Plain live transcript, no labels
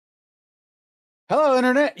Hello,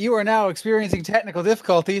 Internet. You are now experiencing technical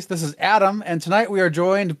difficulties. This is Adam, and tonight we are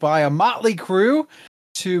joined by a motley crew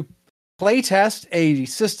to playtest a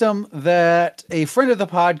system that a friend of the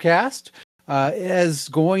podcast is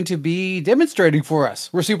going to be demonstrating for us.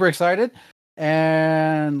 We're super excited.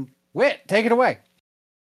 And Whit, take it away.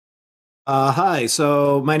 Hi,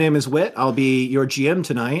 so my name is Whit. I'll be your GM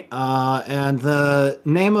tonight. And the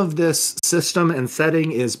name of this system and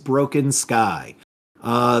setting is Broken Sky.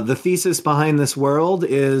 The thesis behind this world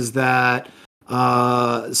is that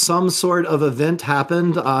some sort of event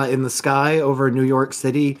happened in the sky over New York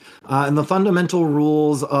City, and the fundamental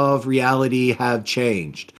rules of reality have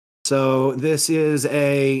changed. So this is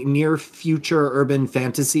a near-future urban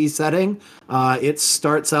fantasy setting. It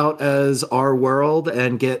starts out as our world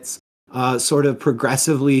and gets sort of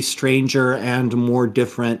progressively stranger and more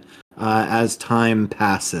different as time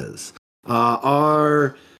passes.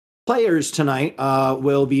 Our players tonight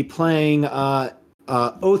will be playing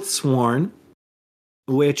Oathsworn,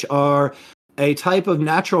 which are a type of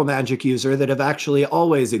natural magic user that have actually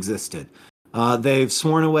always existed. They've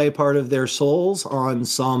sworn away part of their souls on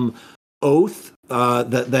some oath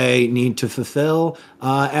that they need to fulfill,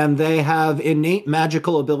 and they have innate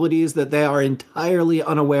magical abilities that they are entirely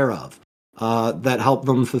unaware of that help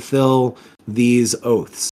them fulfill these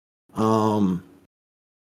oaths.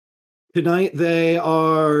 Tonight, they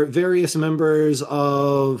are various members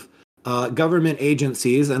of government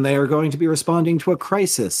agencies, and they are going to be responding to a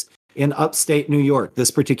crisis in upstate New York.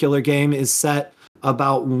 This particular game is set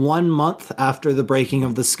about 1 month after the breaking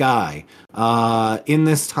of the sky. In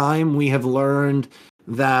this time, we have learned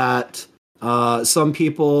that some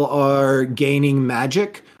people are gaining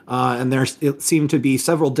magic, and there seem to be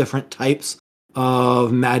several different types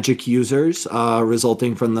of magic users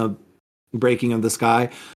resulting from the breaking of the sky.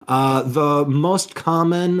 The most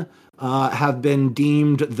common have been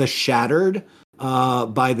deemed the Shattered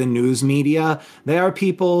by the news media. They are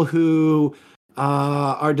people who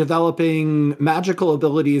are developing magical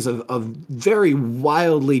abilities of very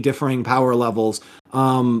wildly differing power levels,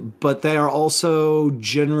 but they are also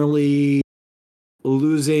generally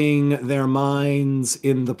losing their minds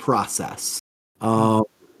in the process.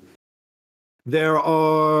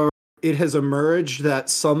 It has emerged that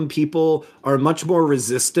some people are much more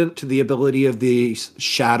resistant to the ability of the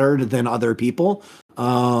Shattered than other people.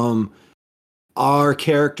 Our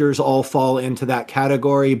characters all fall into that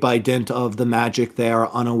category by dint of the magic they are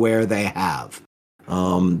unaware they have.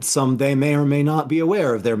 Some they may or may not be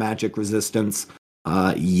aware of their magic resistance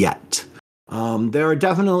yet. There are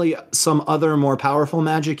definitely some other more powerful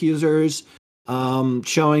magic users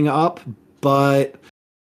showing up, but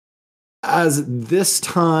as this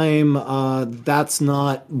time, that's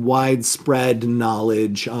not widespread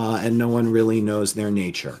knowledge, and no one really knows their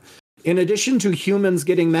nature. In addition to humans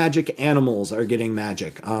getting magic, animals are getting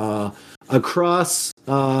magic. Across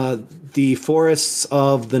the forests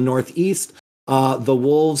of the Northeast, the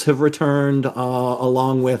wolves have returned,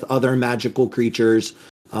 along with other magical creatures,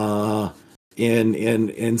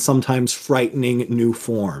 in sometimes frightening new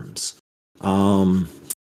forms.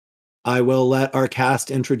 I will let our cast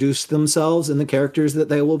introduce themselves and the characters that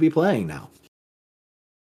they will be playing now.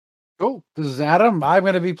 Cool. This is Adam. I'm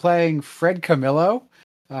going to be playing Fred Camillo.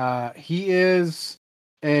 He is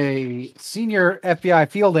a senior FBI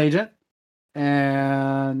field agent.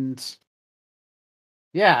 And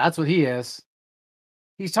yeah, that's what he is.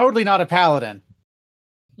 He's totally not a paladin.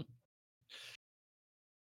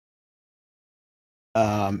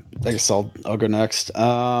 I guess I'll go next.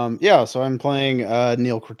 So I'm playing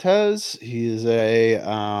Neil Cortez. He is a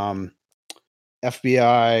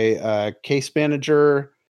FBI case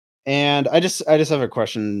manager, and I just have a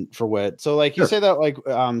question for Whit. So, like, you say that, like,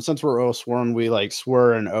 since we're Oathsworn, we like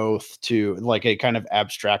swear an oath to like a kind of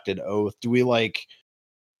abstracted oath. Do we, like,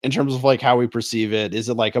 in terms of like how we perceive it, is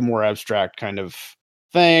it like a more abstract kind of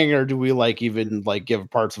thing, or do we like even like give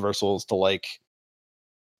parts of our souls to like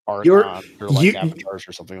avatars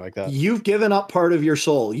or something like that? You've given up part of your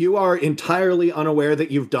soul. You are entirely unaware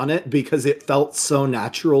that you've done it because it felt so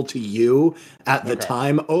natural to you at the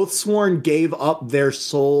time. Oathsworn gave up their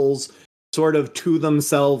souls sort of to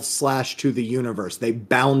themselves / to the universe. They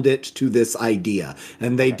bound it to this idea,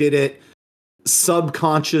 and they did it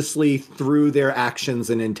subconsciously through their actions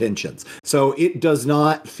and intentions. So it does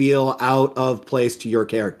not feel out of place to your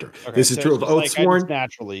character. This is true of Oathsworn. Like, I just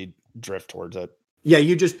naturally drift towards it. Yeah,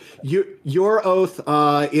 your oath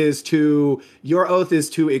is to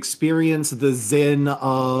experience the zen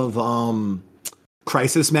of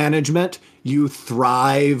crisis management. You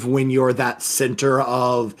thrive when you're that center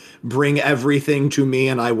of bring everything to me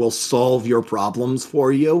and I will solve your problems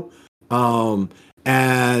for you.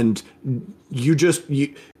 and you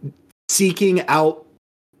seeking out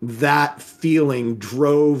that feeling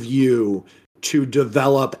drove you to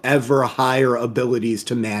develop ever higher abilities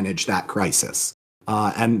to manage that crisis.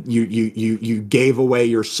 And you gave away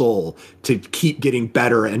your soul to keep getting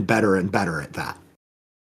better and better and better at that.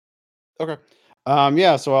 Okay.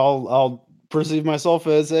 Yeah. So I'll perceive myself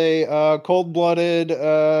as a cold-blooded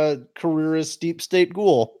careerist deep state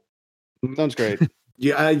ghoul. Sounds great.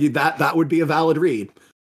 Yeah, that would be a valid read.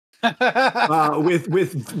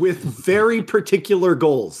 With very particular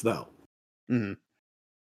goals, though. Mhm.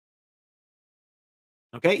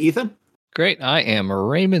 Okay, Ethan. Great. I am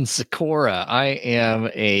Raymond Sikora. I am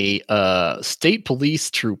a state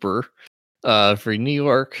police trooper for New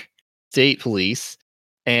York State Police.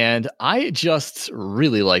 And I just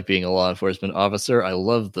really like being a law enforcement officer. I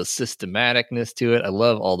love the systematicness to it. I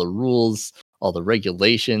love all the rules, all the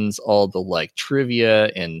regulations, all the like trivia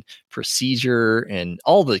and procedure and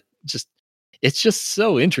all the just, it's just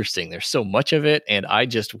so interesting. There's so much of it. And I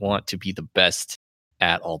just want to be the best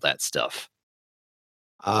at all that stuff.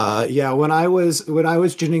 Yeah, when I was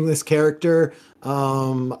ginning this character,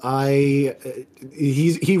 he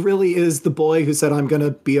really is the boy who said I'm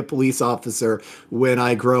gonna be a police officer when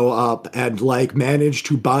I grow up, and like managed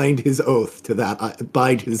to bind his oath to that,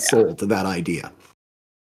 bind his soul to that idea.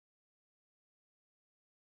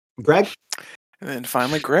 Greg? And then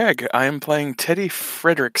finally, Greg. I am playing Teddy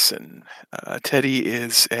Fredrickson. Teddy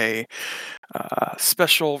is a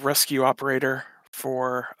special rescue operator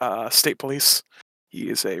for state police. He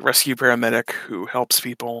is a rescue paramedic who helps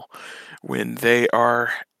people when they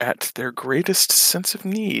are at their greatest sense of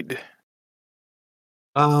need.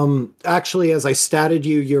 Actually, as I statted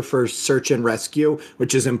you, you're for search and rescue,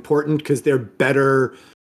 which is important because they're better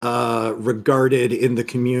regarded in the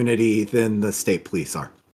community than the state police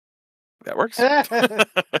are. That works.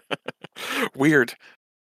 Weird.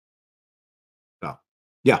 Oh,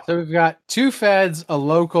 yeah. So we've got 2 feds, a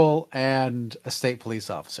local, and a state police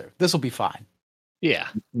officer. This will be fine. Yeah.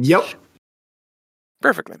 Yep.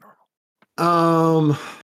 Perfectly normal.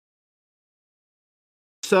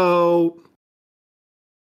 So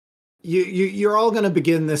you're all going to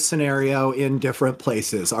begin this scenario in different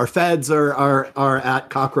places. Our feds are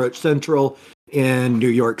at Cockroach Central in New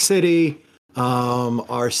York City.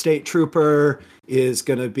 Our state trooper is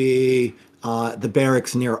going to be the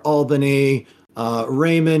barracks near Albany.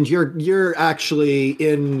 Raymond, you're actually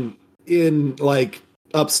in like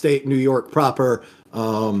upstate New York proper.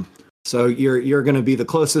 So you're going to be the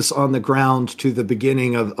closest on the ground to the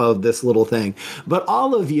beginning of this little thing. But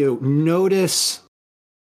all of you notice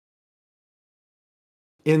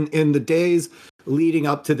in the days leading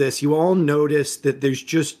up to this, you all notice that there's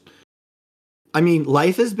just, I mean,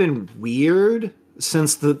 life has been weird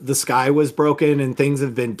since the sky was broken and things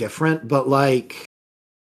have been different, but like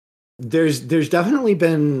there's definitely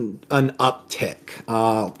been an uptick.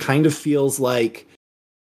 Kind of feels like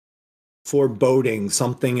foreboding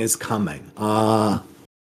something is coming.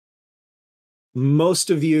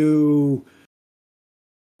 Most of you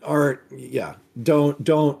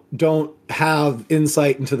don't have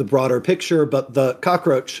insight into the broader picture, but the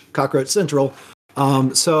Cockroach Central.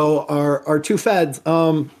 So our 2 feds,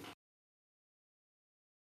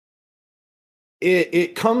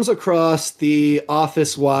 it comes across the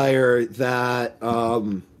office wire that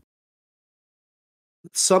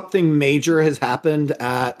something major has happened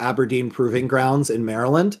at Aberdeen Proving Grounds in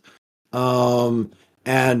Maryland.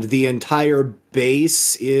 And the entire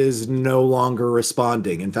base is no longer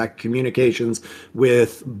responding. In fact, communications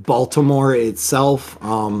with Baltimore itself,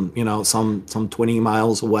 some 20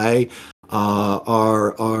 miles away,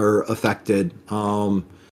 are affected.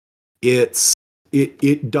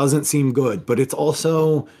 It doesn't seem good, but it's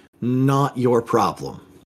also not your problem.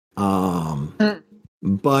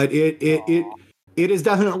 But it is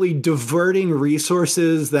definitely diverting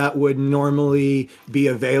resources that would normally be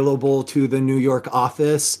available to the New York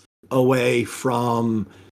office away from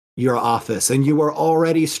your office. And you are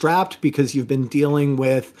already strapped because you've been dealing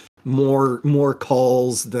with more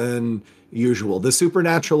calls than usual. The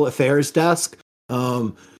Supernatural Affairs Desk,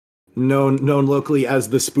 known locally as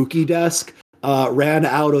the Spooky Desk, ran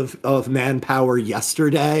out of manpower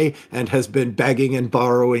yesterday and has been begging and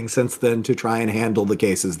borrowing since then to try and handle the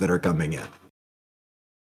cases that are coming in.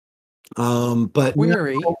 But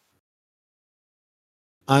Weary.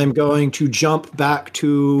 I'm going to jump back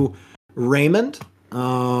to Raymond.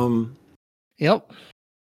 Yep.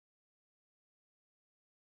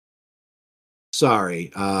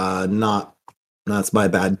 Sorry, that's my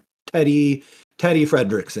bad. Teddy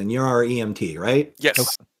Fredrickson, you're our EMT, right?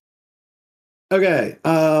 Yes. Okay.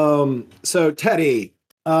 So Teddy,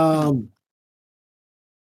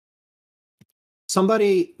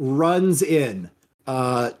 somebody runs in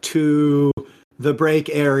to the break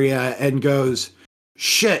area and goes,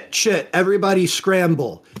 shit, everybody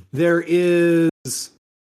scramble. There is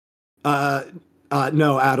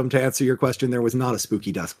no, Adam, to answer your question, there was not a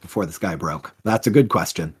spooky desk before the sky broke. That's a good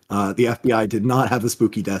question. The FBI did not have a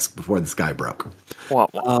spooky desk before the sky broke.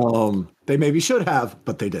 They maybe should have,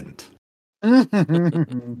 but they didn't.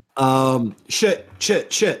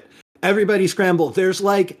 Shit. Everybody scramble. There's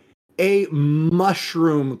like a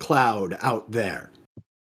mushroom cloud out there.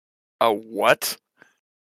 A what?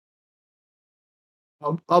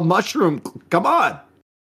 A mushroom. Come on.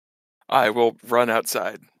 I will run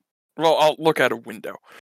outside. Well, I'll look out a window.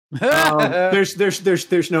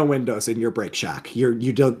 There's no windows in your break shack.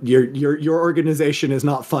 Your organization is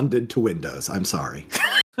not funded to windows. I'm sorry.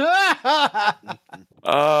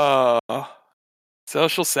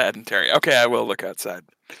 Social sedentary. Okay, I will look outside.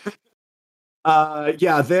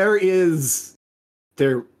 Yeah, there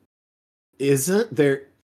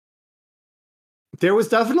was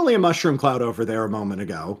definitely a mushroom cloud over there a moment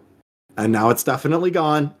ago, and now it's definitely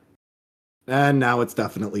gone, and now it's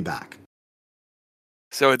definitely back.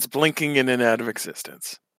 So it's blinking in and out of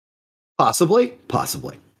existence. Possibly.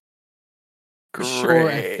 Great. Sure,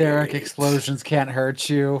 etheric explosions can't hurt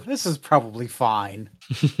you. This is probably fine.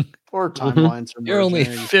 Or timelines are You're only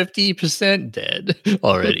merging. 50% dead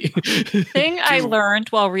already. Thing I learned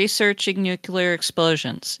while researching nuclear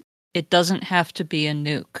explosions: it doesn't have to be a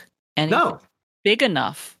nuke. Anything No. big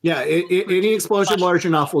enough. Yeah, any explosion large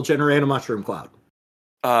enough will generate a mushroom cloud.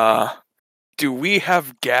 Do we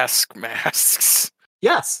have gas masks?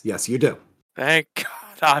 Yes, you do. Thank God.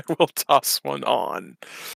 I will toss one on.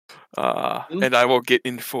 And I will get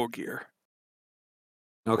in full gear.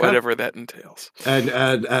 Okay. Whatever that entails. And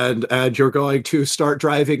you're going to start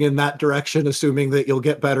driving in that direction, assuming that you'll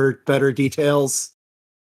get better details.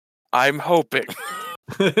 I'm hoping.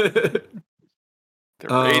 The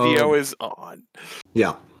radio is on.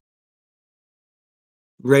 Yeah.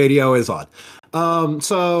 Radio is on.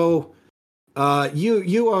 So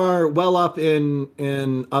you are well up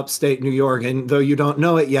in upstate New York, and though you don't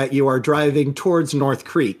know it yet, you are driving towards North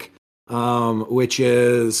Creek, which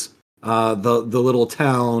is the little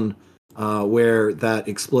town where that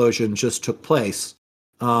explosion just took place.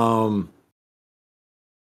 But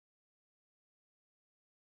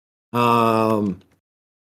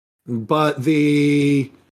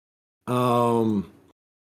the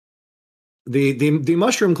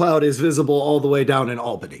mushroom cloud is visible all the way down in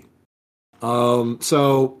Albany.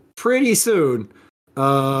 So pretty soon,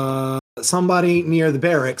 somebody near the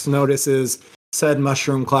barracks notices said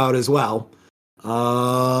mushroom cloud as well.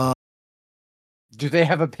 Do they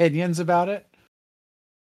have opinions about it?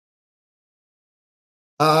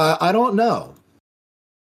 I don't know.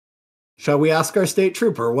 Shall we ask our state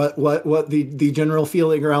trooper what the general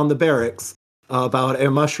feeling around the barracks about a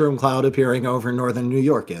mushroom cloud appearing over northern New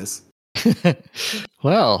York is?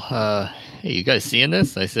 Well, hey, you guys seeing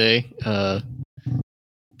this? I say,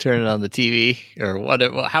 turn it on the TV or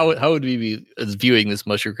whatever. How would we be viewing this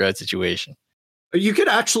mushroom cloud situation? You could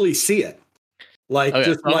actually see it, like Okay,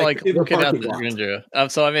 just so I'm like in the looking out parking the lot. window.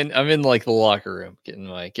 So I'm in like the locker room, getting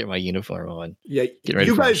my uniform on. Yeah, Get ready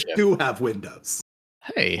you for my guys shift. do have windows.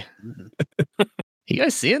 Hey, you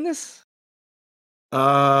guys seeing this?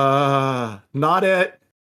 Not it.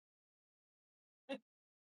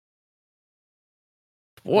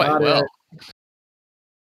 Boy, Not well,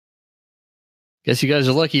 guess you guys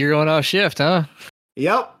are lucky you're going off shift, huh?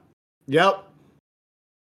 Yep.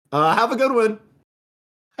 Have a good one.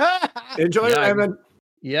 Enjoy Yeah, Raymond.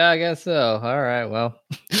 Yeah, I guess so. All right, well,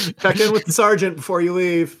 Check in with the sergeant before you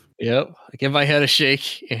leave. yep. I give my head a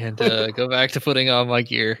shake and go back to putting on my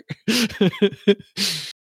gear.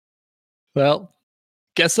 Well,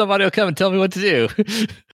 guess somebody will come and tell me what to do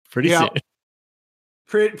pretty Yeah. soon.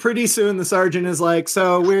 Pretty soon, the sergeant is like,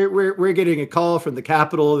 "So we're getting a call from the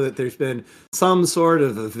Capitol that there's been some sort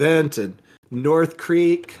of event in North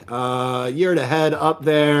Creek. You're to head up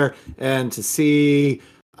there and to see.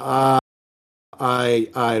 I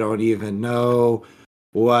don't even know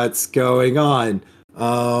what's going on.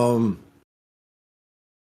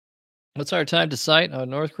 What's our time to sight on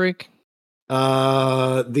North Creek?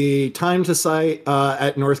 The time to sight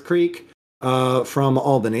at North Creek from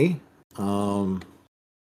Albany.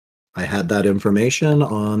 I had that information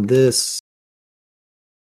on this.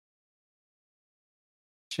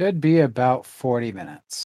 Should be about 40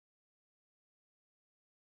 minutes.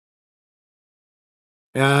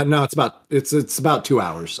 No, it's about 2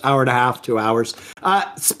 hours, hour and a half, 2 hours.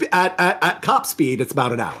 At cop speed, it's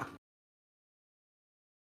about an hour.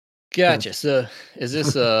 Gotcha. So is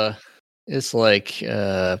this it's like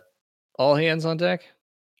All hands on deck?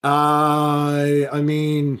 I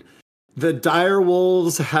mean, the dire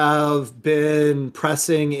wolves have been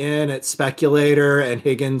pressing in at Speculator and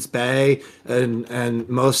Higgins Bay, and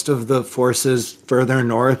most of the forces further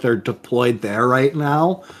north are deployed there right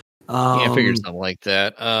now. Yeah, I figured something like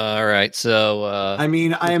that. All right, so I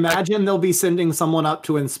mean, I imagine they'll be sending someone up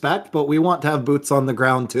to inspect, but we want to have boots on the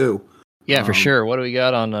ground too. yeah, for sure. What do we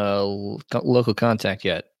got on local contact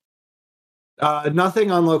yet?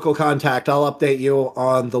 Nothing on local contact. I'll update you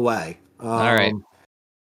on the way. All right.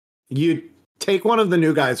 You take one of the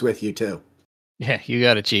new guys with you too. Yeah, you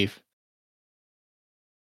got it, Chief.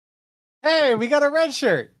 Hey, we got a red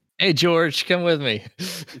shirt. Hey, George, come with me.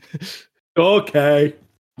 Okay.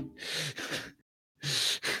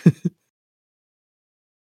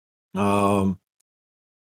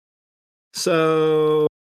 So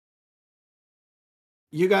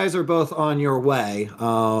you guys are both on your way.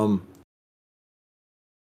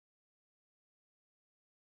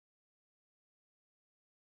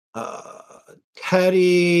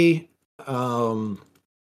 Teddy,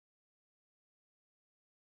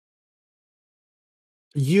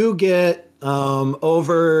 you get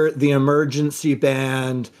over the emergency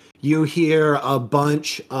band. You hear a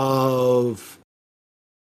bunch of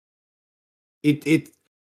you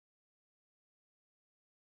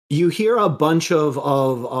hear a bunch of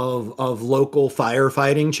local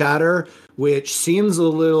firefighting chatter, which seems a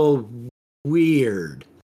little weird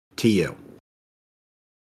to you.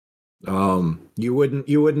 You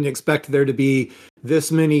wouldn't expect there to be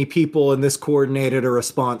this many people and this coordinated a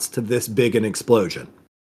response to this big an explosion.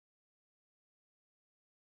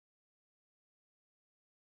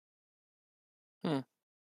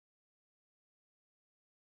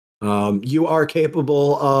 You are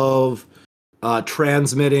capable of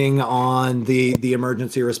transmitting on the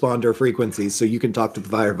emergency responder frequencies, so you can talk to the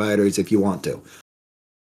firefighters if you want to.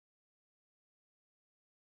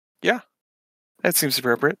 Yeah, that seems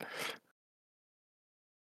appropriate.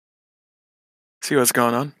 See what's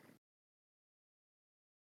going on.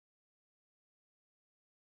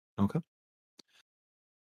 Okay.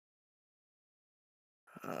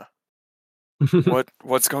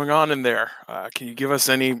 What's going on in there? Can you give us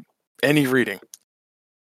any reading?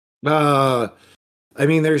 I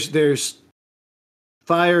mean, there's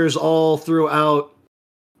fires all throughout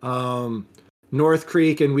North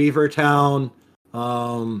Creek and Weavertown.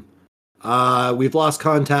 We've lost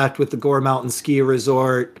contact with the Gore Mountain Ski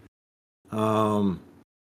Resort. We're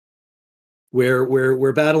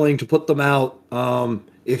battling to put them out. Who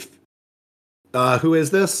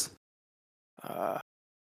is this?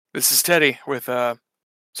 This is Teddy with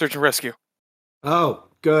Search and Rescue. Oh,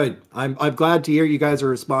 good. I'm glad to hear you guys are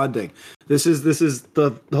responding. This is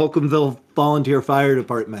the Holcombville Volunteer Fire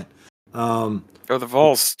Department. The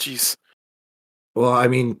Vols. Jeez. Well, I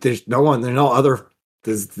mean, there's no other.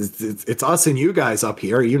 It's us and you guys up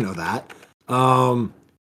here. You know that.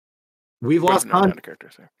 We've lost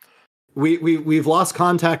we've lost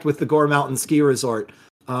contact with the Gore Mountain Ski Resort.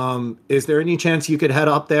 Is there any chance you could head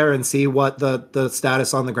up there and see what the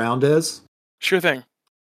status on the ground is? Sure thing.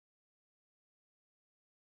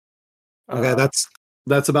 Okay,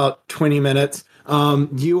 that's about 20 minutes.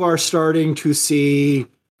 You are starting to see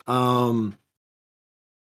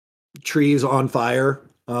trees on fire.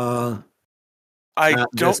 I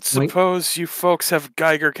don't suppose you folks have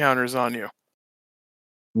Geiger counters on you.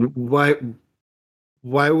 Why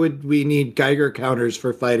would we need Geiger counters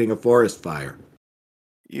for fighting a forest fire?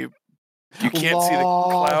 You can't see the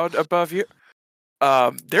cloud above you?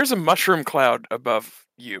 There's a mushroom cloud above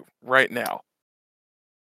you right now.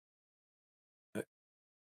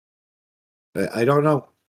 I don't know.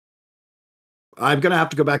 I'm going to have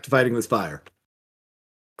to go back to fighting this fire.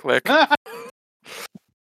 Click.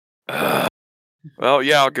 Well,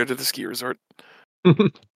 yeah, I'll go to the ski resort.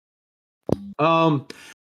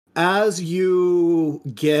 As you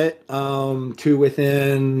get to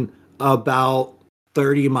within about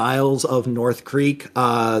 30 miles of North Creek,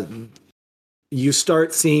 you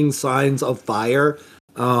start seeing signs of fire.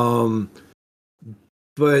 But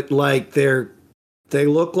like they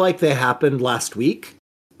look like they happened last week.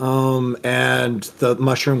 And the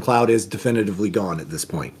mushroom cloud is definitively gone at this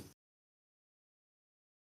point.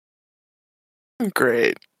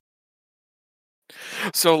 Great.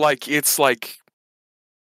 So like it's like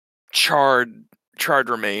charred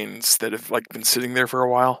remains that have like been sitting there for a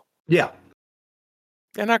while. Yeah.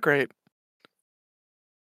 Yeah, not great.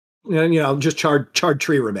 And, just charred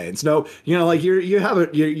tree remains. No, like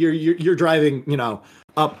you're driving,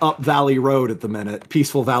 up Valley Road at the minute,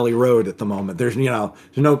 Peaceful Valley Road at the moment. There's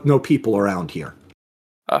no people around here.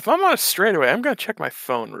 If I'm on a straightaway, I'm gonna check my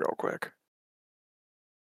phone real quick.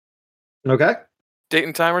 Okay. Date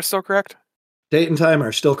and time are still correct? Date and time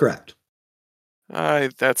are still correct.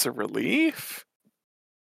 That's a relief.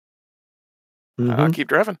 Mhm. Keep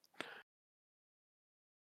driving.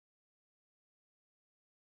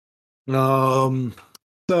 So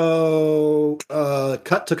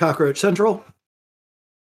cut to Cockroach Central.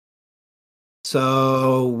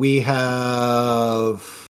 So we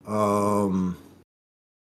have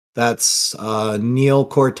that's Neil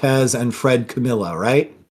Cortez and Fred Camillo,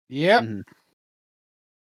 right? Yep. Mhm.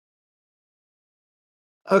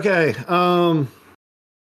 Okay.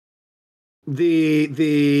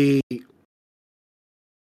 The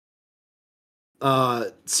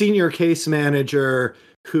senior case manager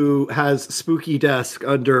who has Spooky Desk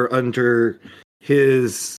under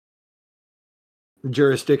his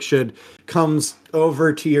jurisdiction comes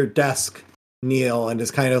over to your desk, Neil, and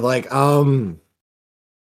is kind of like,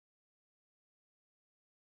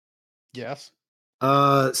 Yes.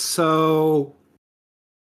 so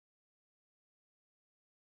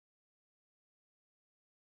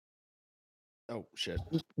Oh shit.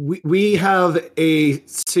 we have a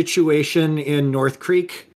situation in North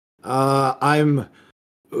Creek. I'm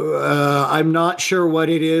not sure what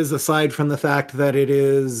it is aside from the fact that it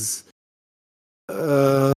is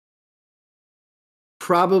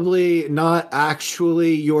probably not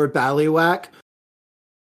actually your ballywhack,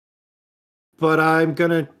 but I'm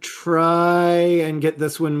gonna try and get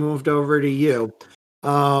this one moved over to you.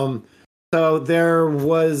 So there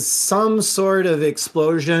was some sort of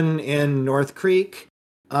explosion in North Creek,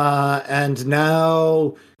 and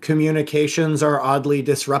now communications are oddly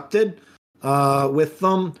disrupted with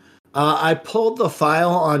them. I pulled the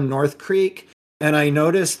file on North Creek, and I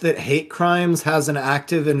noticed that Hate Crimes has an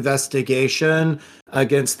active investigation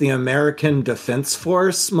against the American Defense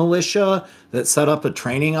Force militia that set up a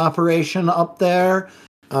training operation up there.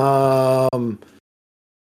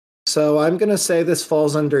 So I'm going to say this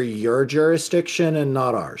falls under your jurisdiction and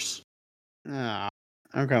not ours. I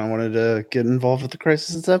kind of wanted to get involved with the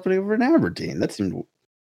crisis that's happening over in Aberdeen. That seemed a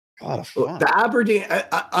lot of fun. The Aberdeen,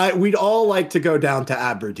 we'd all like to go down to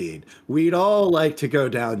Aberdeen.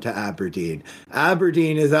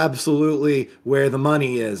 Aberdeen is absolutely where the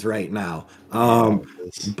money is right now.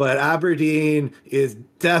 But Aberdeen is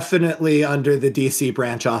definitely under the DC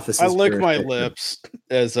branch office. I lick my lips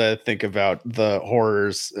as I think about the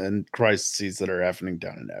horrors and crises that are happening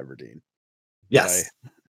down in Aberdeen. Yes.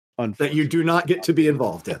 That you do not get to be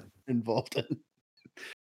involved in.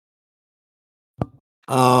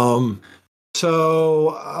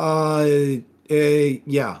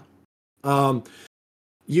 Yeah.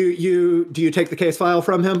 You do you take the case file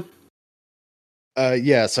from him?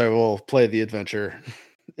 Yes, I will play the adventure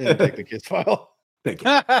and take the case file. Thank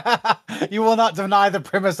you. You will not deny the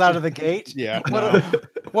premise out of the gate. Yeah.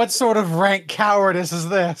 What sort of rank cowardice is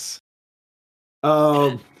this?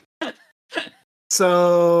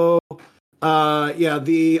 So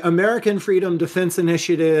the American Freedom Defense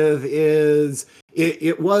Initiative is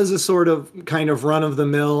it was a sort of kind of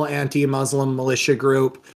run-of-the-mill anti-Muslim militia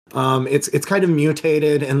group. It's kind of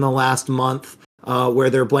mutated in the last month,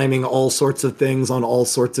 where they're blaming all sorts of things on all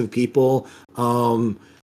sorts of people. The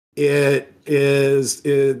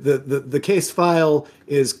case file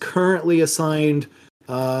is currently assigned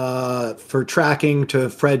for tracking to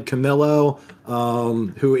Fred Camillo,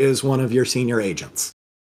 who is one of your senior agents.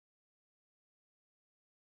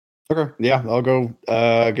 Okay, yeah, I'll go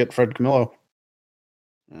get Fred Camillo.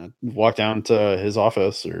 Walk down to his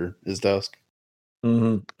office or his desk.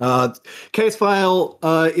 Mm-hmm. Case file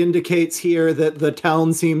indicates here that the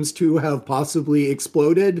town seems to have possibly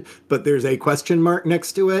exploded, but there's a question mark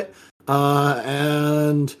next to it.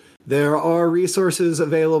 And there are resources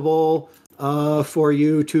available for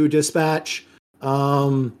you to dispatch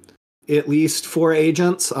at least 4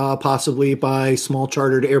 agents, possibly by small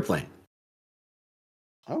chartered airplane.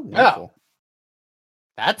 Oh, wonderful.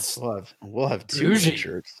 That's we'll have 2 bougie.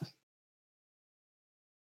 shirts.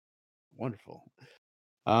 Wonderful.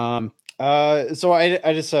 So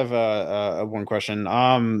I just have one question.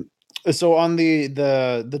 So on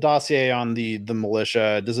the dossier on the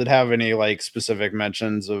militia, does it have any like specific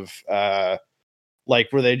mentions of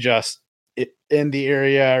like were they just in the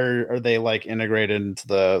area, or are they like integrated into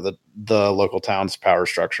the local town's power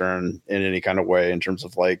structure in any kind of way in terms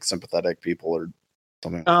of like sympathetic people or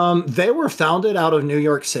something? They were founded out of New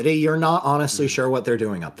York City. You're not honestly sure what they're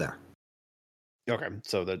doing up there. Okay,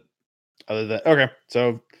 so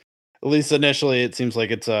so at least initially it seems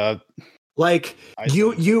like it's like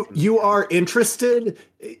you are interested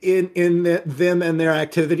in them and their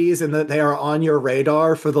activities, and that they are on your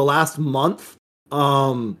radar for the last month.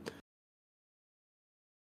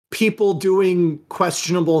 people doing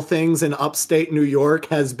questionable things in upstate New York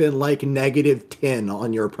has been like -10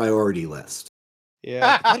 on your priority list.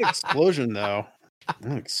 Yeah, that explosion though.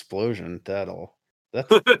 That explosion,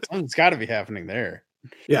 something's got to be happening there.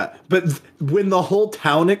 Yeah, but when the whole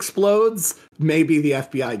town explodes, maybe the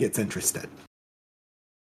FBI gets interested.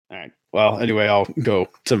 All right. Well, anyway, I'll go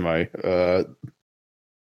to my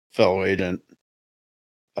fellow agent.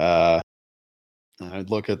 I'd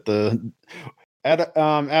look at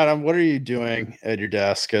Adam, what are you doing at your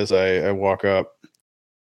desk as I walk up?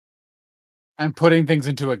 I'm putting things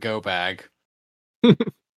into a go bag.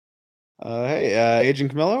 Hey,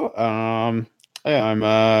 Agent Camillo. Hey, I'm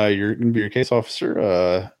you're gonna be your case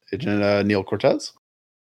officer, Agent Neil Cortez,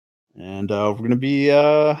 and we're gonna be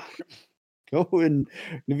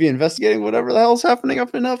investigating whatever the hell's happening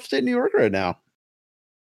up in upstate New York right now.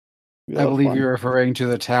 I believe you're referring to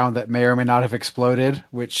the town that may or may not have exploded,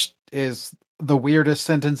 which is the weirdest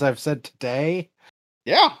sentence I've said today.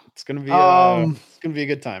 Yeah, it's gonna be a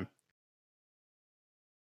good time.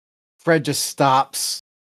 Fred just stops,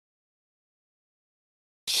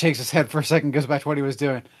 shakes his head for a second, goes back to what he was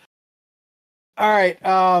doing. All right.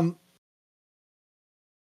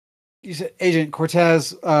 You said Agent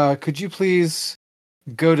Cortez, could you please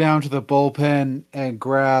go down to the bullpen and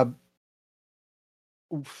grab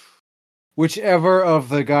whichever of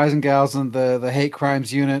the guys and gals in the hate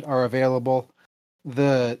crimes unit are available?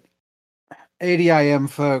 The ADIM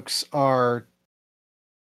folks are...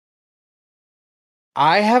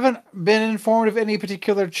 I haven't been informed of any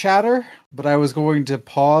particular chatter, but I was going to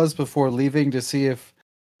pause before leaving to see if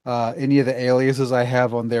any of the aliases I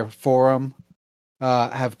have on their forum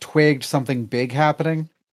have twigged something big happening.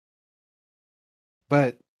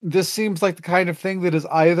 But this seems like the kind of thing that is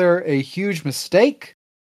either a huge mistake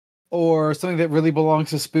or something that really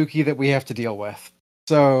belongs to Spooky that we have to deal with.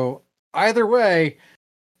 So either way,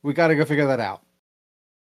 we got to go figure that out.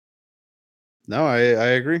 No, I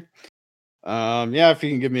agree. Yeah, if you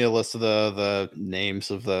can give me a list of the names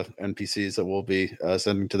of the NPCs that we'll be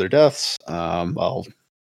sending to their deaths, I'll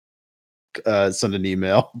send an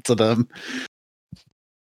email to them.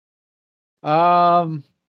 God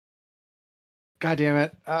damn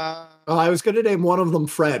it. I was going to name one of them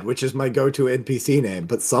Fred, which is my go-to NPC name,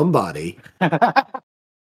 but somebody.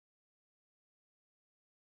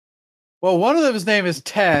 Well, one of them's name is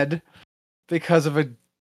Ted because of a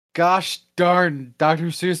gosh darn Dr.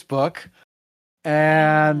 Seuss book.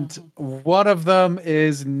 And one of them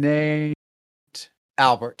is named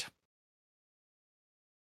Albert.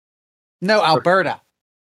 No, Alberta.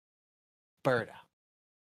 Alberta.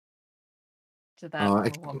 To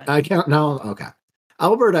that woman. I can't. No, okay.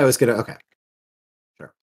 Albert, I was gonna. Okay,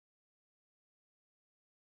 sure.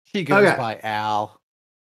 She goes by Al.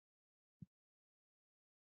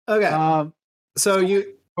 Okay. So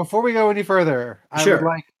you. Before we go any further, I would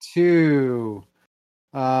like to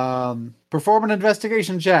perform an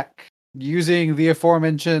investigation check using the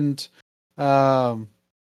aforementioned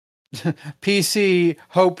PC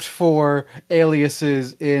hoped for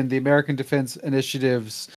aliases in the American Defense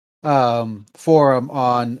Initiative's forum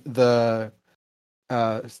on the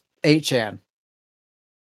 8chan.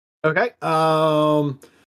 Okay.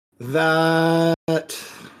 That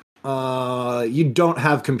you don't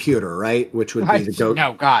have computer, right? Which would be the go.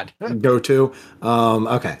 No, God. Go to.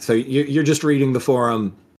 Okay, so you're just reading the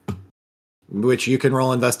forum, which you can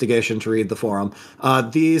roll investigation to read the forum.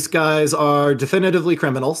 These guys are definitively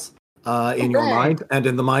criminals in your mind and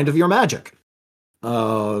in the mind of your magic.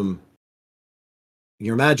 Your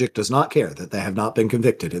magic does not care that they have not been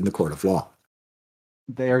convicted in the court of law.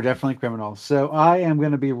 They are definitely criminals. So I am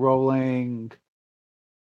going to be rolling.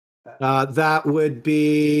 That would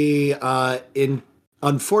be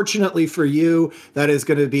unfortunately for you, that is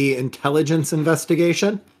going to be intelligence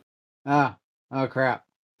investigation. Oh crap.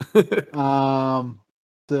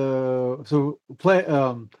 So play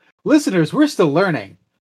listeners, we're still learning.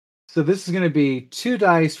 So this is going to be 2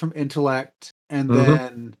 dice from intellect, and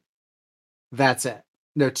then that's it.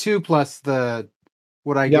 No, 2 plus the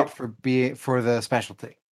what I get for the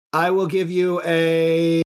specialty. I will give you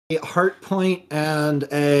a heart point and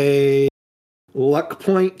a luck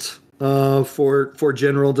point for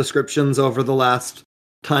general descriptions over the last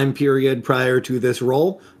time period prior to this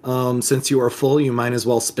roll. Since you are full, you might as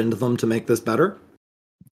well spend them to make this better.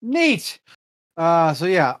 Neat. So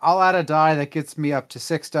yeah, I'll add a die that gets me up to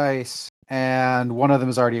 6 dice, and one of them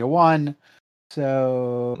is already a 1.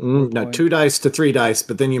 So no, 2 dice to 3 dice,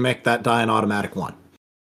 but then you make that die an automatic 1.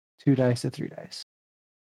 2 dice to 3 dice.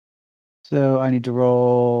 So I need to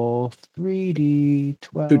roll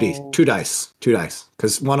 3d12. 2 dice,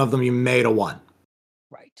 because one of them you made a 1.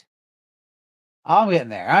 Right. I'm getting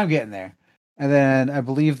there. I'm getting there. And then I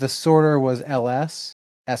believe the sorter was LS,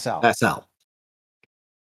 SL. SL.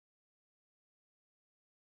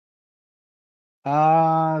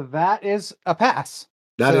 That is a pass.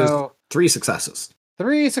 That is So 3 successes.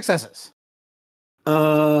 3 successes.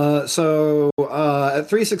 At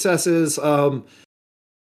 3 successes,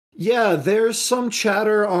 yeah, there's some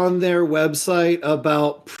chatter on their website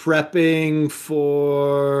about prepping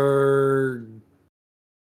for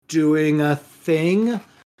doing a thing.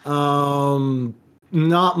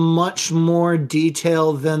 Not much more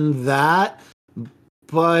detail than that,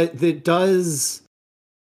 but it does.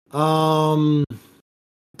 Can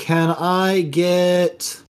I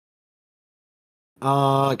get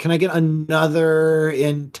another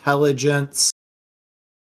intelligence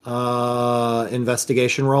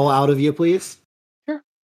investigation roll out of you, please? Sure.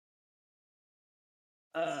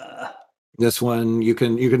 This one you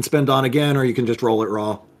can spend on again, or you can just roll it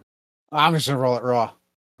raw. I'm just gonna roll it raw.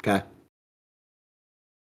 Okay.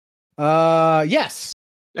 Yes.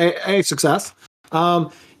 A success.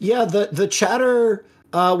 Yeah, the chatter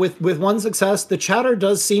with 1 success, the chatter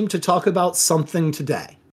does seem to talk about something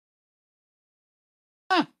today.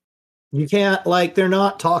 Huh. You can't, like, they're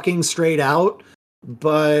not talking straight out,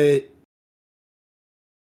 but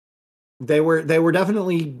there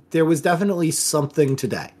was definitely something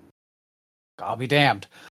today. I'll be damned.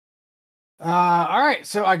 All right,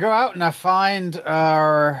 so I go out and I find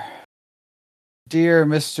our dear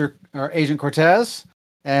Agent Cortez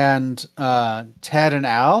and Ted and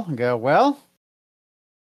Al and go, well,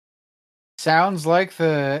 sounds like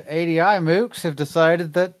the ADI mooks have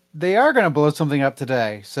decided that they are going to blow something up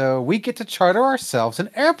today, so we get to charter ourselves an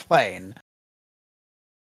airplane.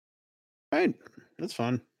 Right, that's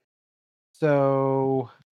fun. So,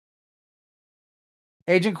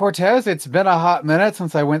 Agent Cortez, it's been a hot minute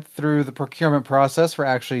since I went through the procurement process for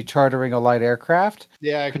actually chartering a light aircraft.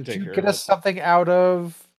 Yeah, I can Could take you care get of us it. something out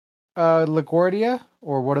of LaGuardia,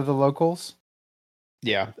 or what are the locals?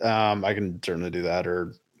 Yeah, I can certainly do that,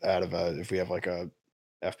 or out of if we have like a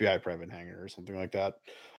FBI private hangar or something like that.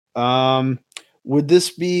 Would this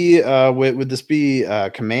be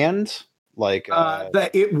command? Like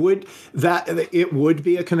that it would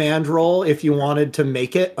be a command role if you wanted to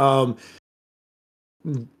make it.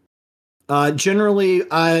 Generally,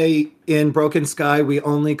 in Broken Sky, we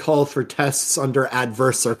only call for tests under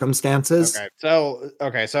adverse circumstances. so I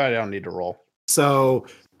don't need to roll. So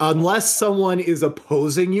unless someone is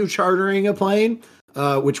opposing you chartering a plane,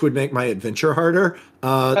 which would make my adventure harder,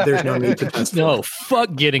 there's no need to test. No,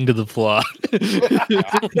 fuck getting to the plot.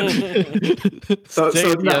 So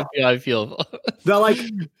no. I feel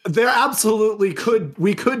There absolutely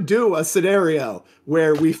we could do a scenario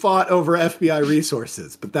where we fought over FBI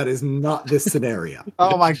resources, but that is not this scenario.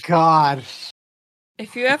 Oh my god.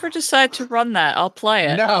 If you ever decide to run that, I'll play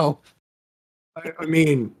it. No. I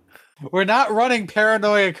mean, We're not running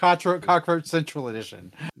Paranoia Cockroach Central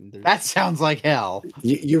Edition. That sounds like hell.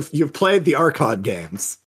 you've played the Archon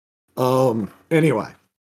games. Anyway.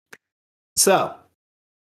 So,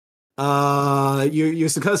 you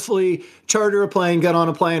successfully charter a plane, get on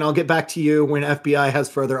a plane. I'll get back to you when FBI has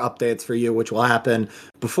further updates for you, which will happen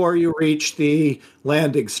before you reach the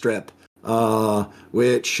landing strip,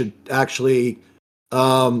 which should actually,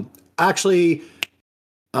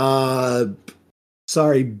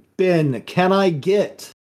 sorry, Ben, can I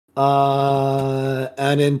get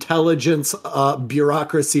an intelligence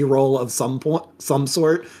bureaucracy role of some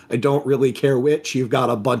sort? I don't really care which. You've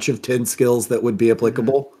got a bunch of 10 skills that would be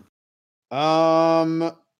applicable.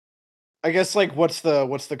 I guess like what's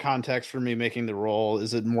the context for me making the role?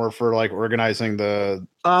 Is it more for like organizing the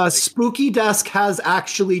Spooky Desk has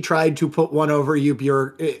actually tried to put one over you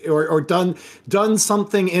or done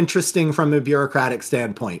something interesting from a bureaucratic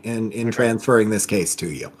standpoint in transferring this case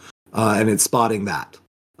to you. And it's spotting that.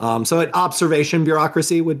 So an observation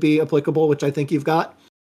bureaucracy would be applicable, which I think you've got.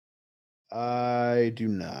 I do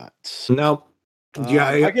not. No.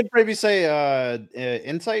 I could maybe say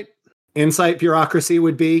insight. Insight bureaucracy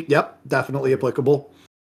would be, yep, definitely applicable.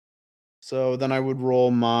 So then I would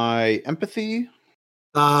roll my empathy.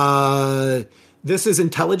 This is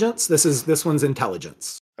intelligence. This one's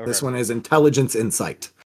intelligence. Okay. This one is intelligence insight.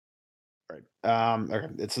 Right. Okay.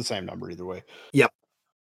 It's the same number either way. Yep.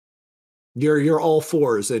 You're all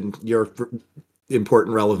 4s in your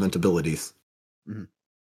important relevant abilities. Mm-hmm.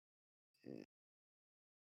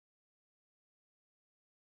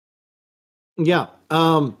 Yeah.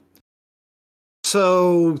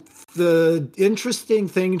 So the interesting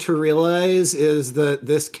thing to realize is that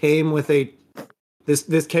this came with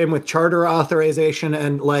this came with charter authorization,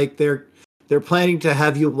 and like they're planning to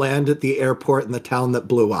have you land at the airport in the town that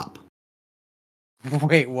blew up.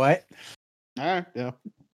 Wait, what? All right, yeah.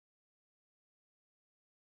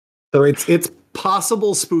 So it's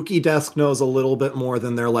possible Spooky Desk knows a little bit more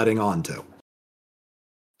than they're letting on to.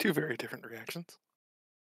 Two very different reactions.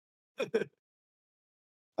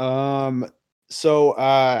 So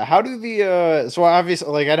how do the so obviously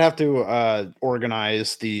like I'd have to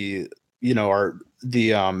organize the the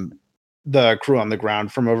crew on the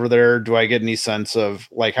ground from over there. Do I get any sense of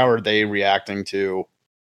like how are they reacting to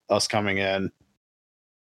us coming in?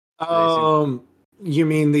 You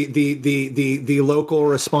mean the local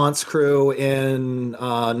response crew in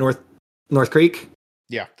North Creek?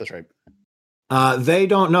 Yeah, that's right. They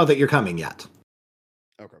don't know that you're coming yet.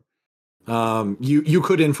 Okay. You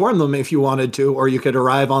could inform them if you wanted to, or you could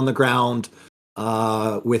arrive on the ground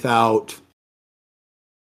without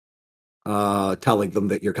telling them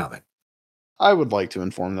that you're coming. I would like to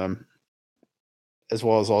inform them, as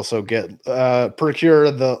well as also get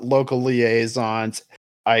procure the local liaisons,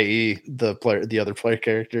 i.e., the other player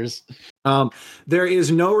characters. There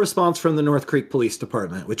is no response from the North Creek Police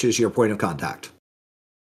Department, which is your point of contact.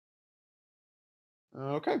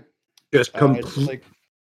 Okay. Just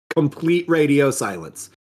complete radio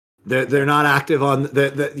silence. They're not active on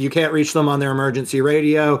you can't reach them on their emergency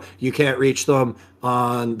radio. You can't reach them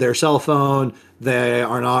on their cell phone. They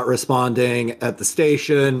are not responding at the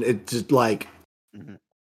station. It's just like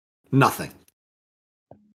nothing.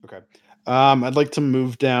 Okay. I'd like to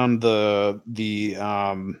move down the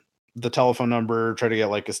telephone number, try to get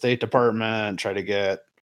like a State Department, try to get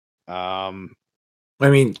I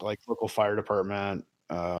mean, like local fire department.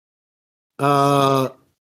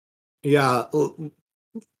 Yeah,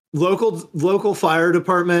 local fire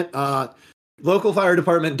department. Local fire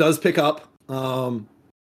department does pick up.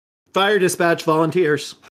 Fire dispatch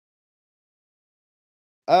volunteers.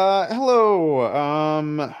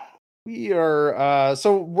 Hello. We are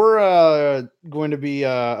so we're going to be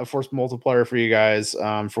a force multiplier for you guys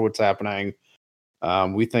for what's happening.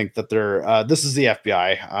 We think that this is the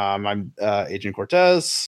FBI. I'm Agent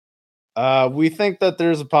Cortez. We think that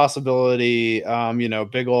there's a possibility,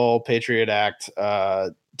 big ol' Patriot Act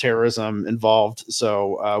terrorism involved.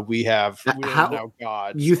 So we are now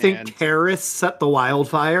gods. You think terrorists set the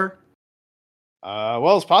wildfire?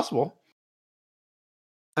 Well, it's possible.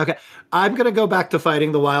 Okay, I'm going to go back to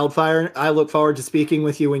fighting the wildfire. I look forward to speaking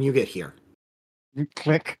with you when you get here.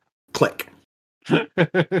 Click. Well.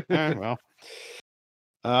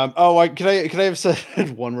 Could I have said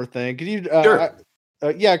one more thing? Could you? Sure.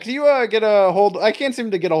 Could you get a hold? I can't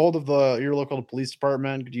seem to get a hold of your local police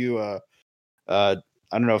department. Could you? I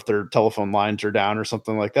don't know if their telephone lines are down or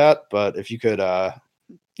something like that. But if you could,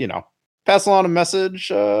 pass along a message.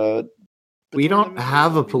 We don't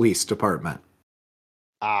have a police department.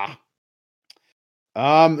 So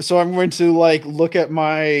I'm going to look at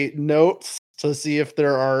my notes to see if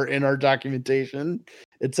there are in our documentation.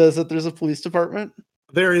 It says that there's a police department.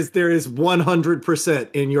 There is 100%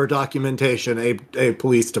 in your documentation a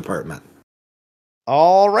police department.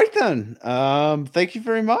 All right then. Thank you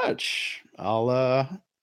very much. Well,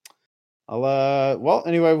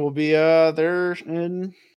 anyway, we'll be there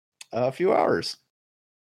in a few hours.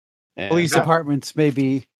 And Police departments may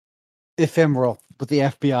be ephemeral, but the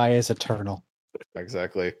FBI is eternal.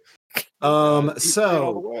 Exactly.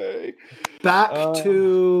 So back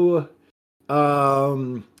to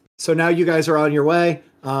so now you guys are on your way.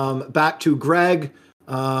 Back to Greg,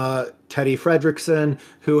 Teddy Fredrickson,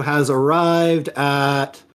 who has arrived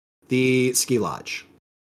at the ski lodge.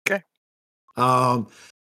 Okay.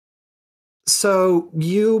 So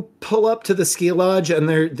you pull up to the ski lodge, and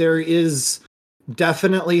there is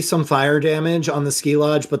definitely some fire damage on the ski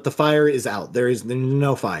lodge, but the fire is out. There's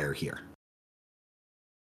no fire here.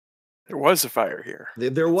 There was a fire here.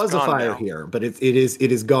 There was a fire here, but it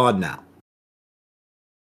is gone now.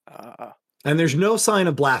 And there's no sign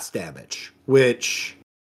of blast damage, which,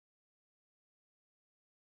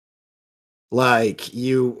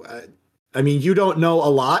 you don't know a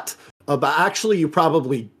lot about. Actually, you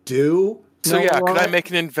probably do. So yeah, could I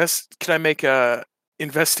make a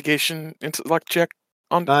investigation intellect check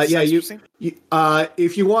on?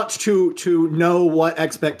 If you want to know what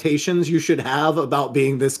expectations you should have about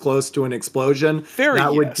being this close to an explosion,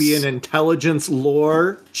 would be an intelligence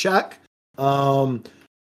lore check.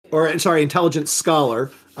 Intelligence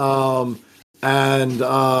scholar, and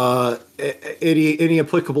any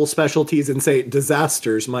applicable specialties in, say,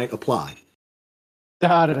 disasters might apply.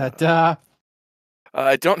 I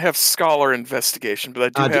don't have scholar investigation,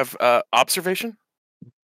 but I do have observation.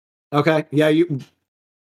 Okay, yeah,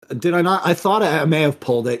 did I not? I thought I may have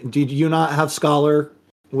pulled it. Did you not have scholar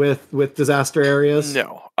with disaster areas?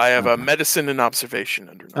 No, I have a Okay. medicine and observation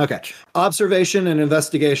under Okay. knowledge. Observation and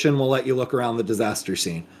investigation will let you look around the disaster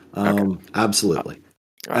scene. Absolutely.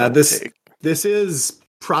 I will This take is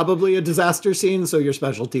probably a disaster scene, so your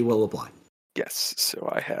specialty will apply. yes.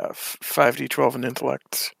 So I have 5d12 in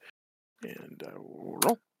intellect, and I will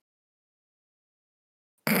roll.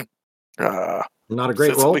 Not a So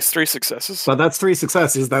great it's at roll, least 3 successes. but that's 3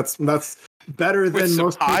 successes. That's better with than some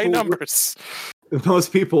most high people numbers.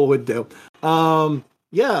 most people would do.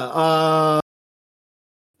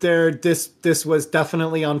 This was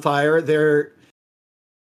definitely on fire.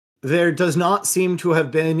 There does not seem to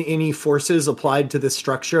have been any forces applied to this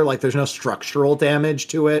structure. Like there's no structural damage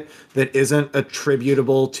to it that isn't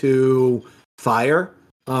attributable to fire.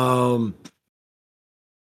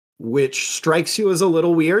 Which strikes you as a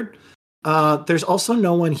little weird. There's also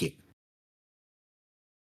no one here.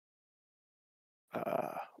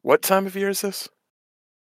 What time of year is this?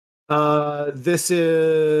 This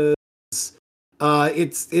is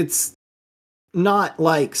it's not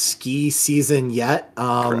like ski season yet.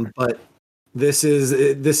 Correct. But this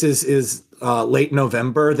is late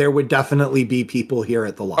November. There would definitely be people here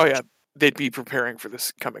at the lodge. Oh yeah, they'd be preparing for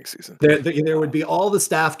this coming season. There would be all the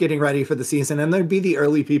staff getting ready for the season, and there'd be the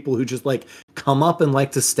early people who just like come up and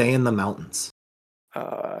like to stay in the mountains.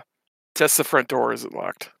 Test the front door. Is it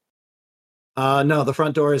locked? No, the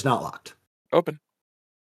front door is not locked. Open.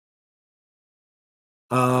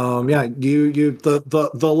 Yeah,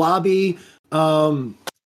 the lobby.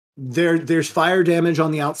 There's fire damage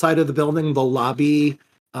on the outside of the building. The lobby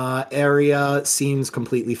area seems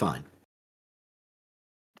completely fine.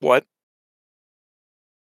 What?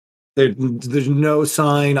 There's no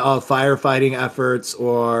sign of firefighting efforts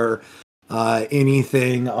or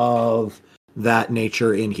anything of that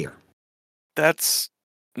nature in here. That's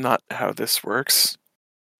not how this works.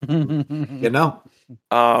 You know?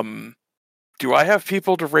 Do I have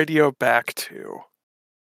people to radio back to?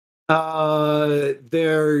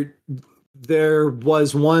 There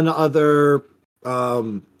was one other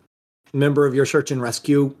member of your search and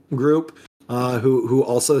rescue group who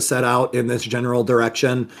also set out in this general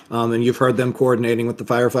direction, and you've heard them coordinating with the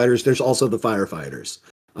firefighters. There's also the firefighters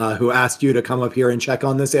who asked you to come up here and check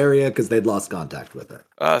on this area because they'd lost contact with it.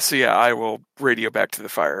 So yeah, I will radio back to the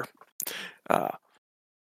fire.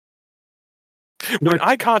 When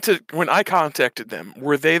I contacted them,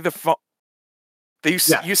 were they the you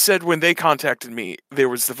said when they contacted me, there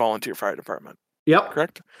was the volunteer fire department. Yep.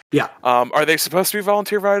 Correct? Yeah. Are they supposed to be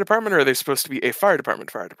volunteer fire department, or are they supposed to be a fire department?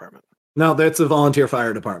 No, that's a volunteer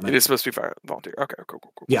fire department. It is supposed to be volunteer. Okay, cool.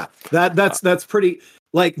 Yeah, that's pretty.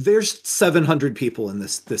 Like, there's 700 people in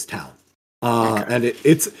this town, Okay. and it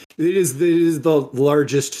is the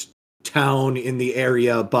largest town in the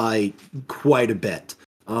area by quite a bit.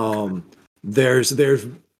 There's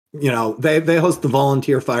they host the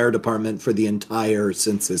volunteer fire department for the entire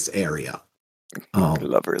census area.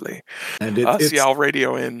 Lovely. And See, I'll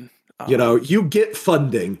radio in. You get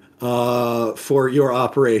funding for your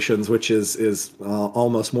operations, which is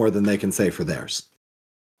almost more than they can say for theirs.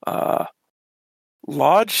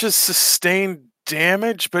 Lodge has sustained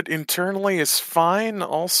damage, but internally is fine.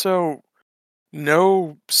 Also,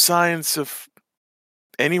 no signs of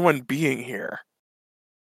anyone being here.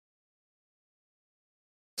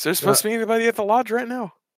 Is there supposed to be anybody at the lodge right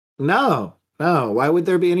now? No. Why would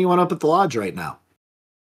there be anyone up at the lodge right now?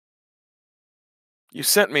 You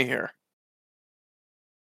sent me here.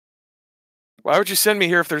 Why would you send me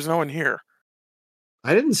here if there's no one here?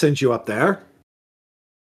 I didn't send you up there.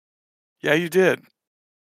 Yeah, you did.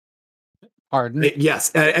 Pardon?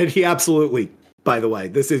 Yes, and he absolutely. By the way,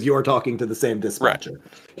 this is you're talking to the same dispatcher. Right.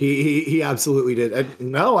 He absolutely did.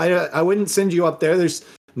 No, I wouldn't send you up there. There's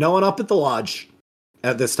no one up at the lodge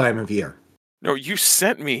at this time of year. No, you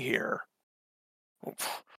sent me here.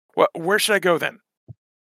 Where should I go then?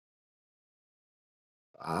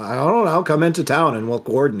 I don't know. Come into town and we'll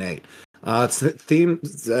coordinate. It's the theme.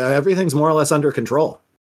 Everything's more or less under control.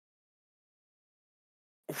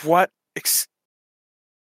 What?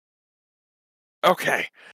 Okay.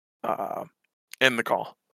 End the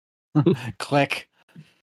call. Click.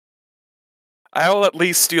 I'll at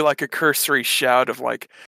least do like a cursory shout of like,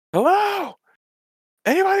 "Hello,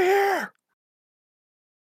 anybody here?"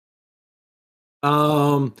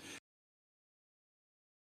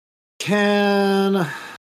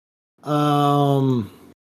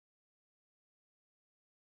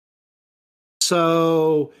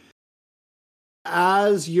 So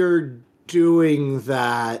as you're doing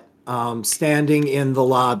that, standing in the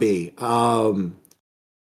lobby,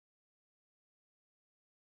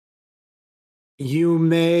 you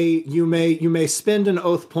may spend an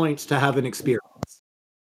oath point to have an experience.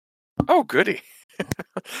 Oh, goody.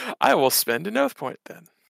 I will spend an oath point then.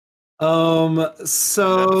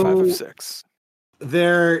 So 5 of 6.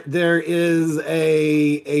 there is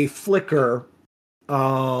a flicker,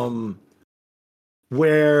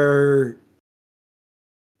 where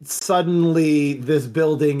suddenly this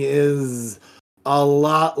building is a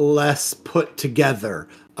lot less put together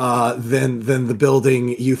than the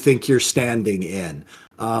building you think you're standing in.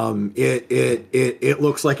 It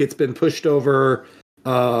looks like it's been pushed over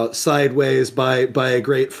sideways by a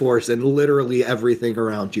great force, and literally everything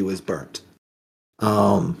around you is burnt.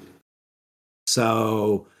 Yeah.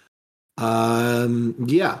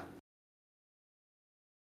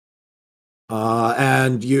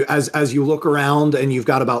 And you, as you look around, and you've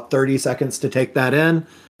got about 30 seconds to take that in,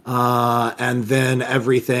 and then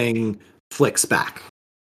everything flicks back.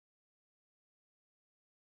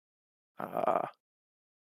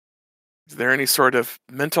 Is there any sort of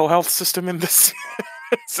mental health system in this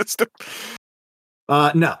system?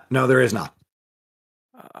 No, there is not.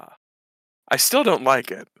 I still don't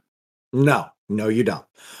like it. No, you don't.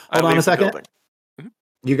 Hold on a second. Mm-hmm.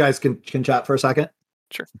 You guys can chat for a second.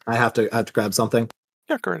 Sure. I have to grab something.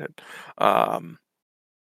 Yeah, go ahead.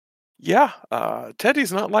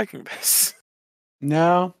 Teddy's not liking this.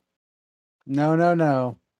 No. Very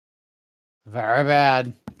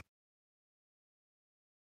bad.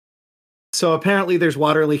 So apparently there's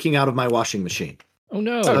water leaking out of my washing machine. Oh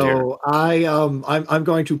no. So I'm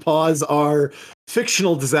going to pause our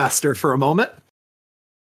fictional disaster for a moment.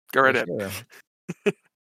 Go right ahead.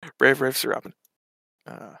 Brave Sir Robin.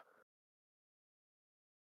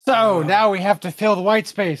 So now we have to fill the white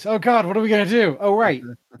space. Oh God, what are we gonna do? Oh right,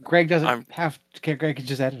 Greg doesn't have to. Greg can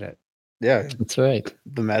just edit it. Yeah, that's right.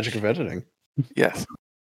 The magic of editing. Yes.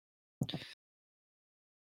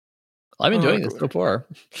 I'm enjoying this so far.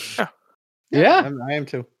 Yeah. I am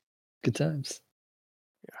too. Good times.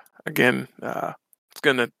 Yeah. Again, it's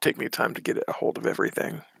gonna take me time to get a hold of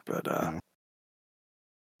everything, but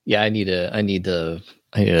yeah, I need to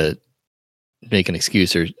make an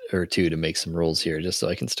excuse or two to make some rolls here, just so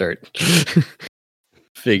I can start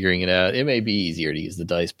figuring it out. It may be easier to use the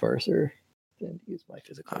dice parser than to use my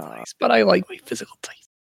physical dice, but I like my physical dice.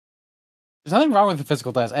 There's nothing wrong with the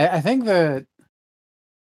physical dice. I think that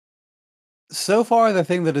so far the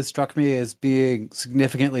thing that has struck me as being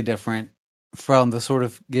significantly different from the sort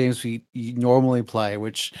of games we normally play,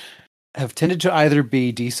 which have tended to either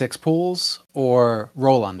be D6 pools or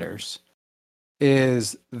roll unders,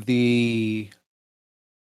 is the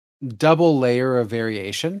double layer of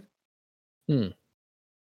variation.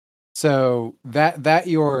 So that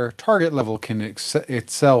your target level can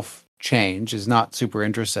itself change is not super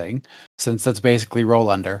interesting, since that's basically roll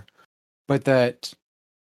under. But that,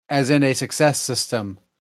 as in a success system,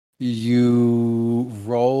 you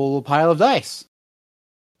roll a pile of dice.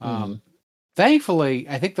 Thankfully,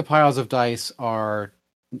 I think the piles of dice are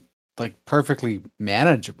like perfectly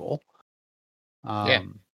manageable. well,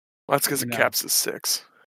 that's because it caps as 6.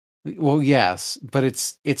 Well, yes, but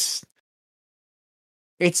it's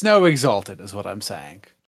no Exalted, is what I'm saying.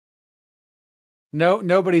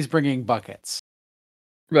 Nobody's bringing buckets.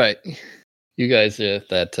 Right. You guys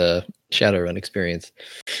that Shadowrun experience.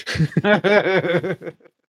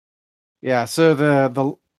 Yeah, so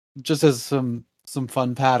the just as some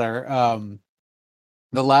fun patter,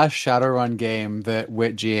 the last Shadowrun game that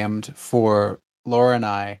Wit GM'd for Laura and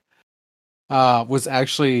I was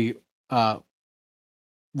actually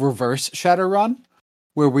reverse Shadowrun,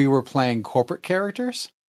 where we were playing corporate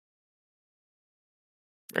characters.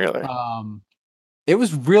 Really? It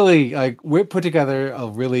was really like Wit put together a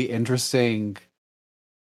really interesting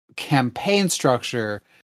campaign structure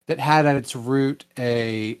that had at its root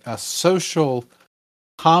a social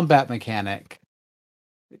combat mechanic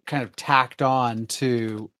kind of tacked on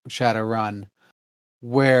to Shadowrun,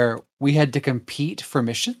 where we had to compete for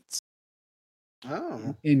missions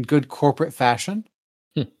in good corporate fashion.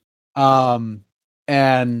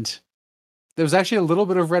 And there was actually a little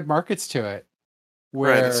bit of red markets to it.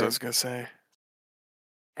 Right, that's what I was going to say.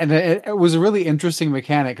 And it was a really interesting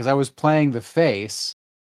mechanic, because I was playing the face,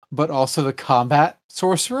 but also the combat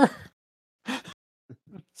sorcerer.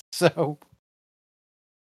 So,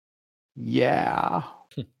 yeah.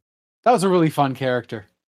 That was a really fun character.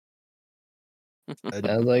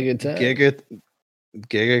 Sounds like a time.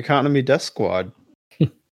 Gig Economy Death Squad.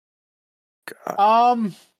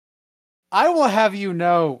 I will have you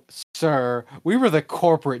know, sir, we were the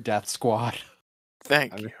corporate death squad.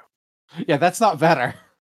 Thank you. Yeah, that's not better.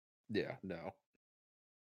 Yeah, no.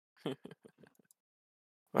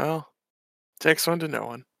 Well, takes one to know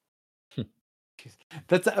one.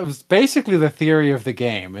 That was basically the theory of the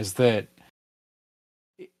game, is that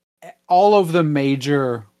all of the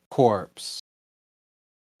major corps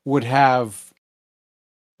would have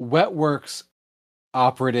Wetworks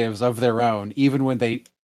operatives of their own, even when they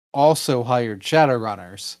also hired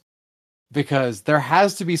Shadowrunners, because there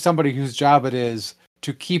has to be somebody whose job it is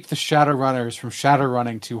to keep the Shadowrunners from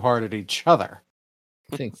Shadowrunning too hard at each other.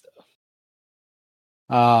 I think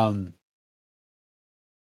so.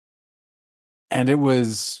 And it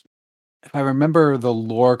was, if I remember the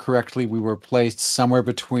lore correctly, we were placed somewhere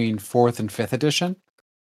between 4th and 5th edition.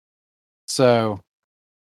 So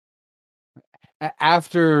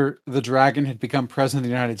after the dragon had become president of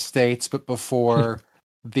the United States, but before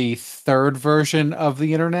the 3rd version of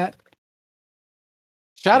the internet,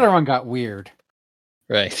 Shadowrun got weird.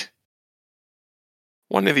 Right.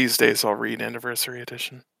 One of these days I'll read Anniversary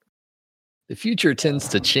Edition. The future tends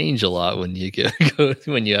to change a lot when you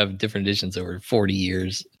when you have different editions over 40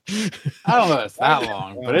 years. I don't know if it's that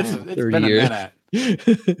long, but it's 30 been years. a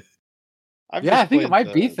minute. I've Yeah, I just think it played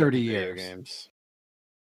might be the 30 video years. Games.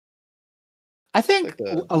 I think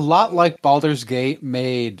Like a lot like Baldur's Gate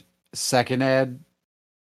made Second Ed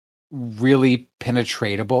really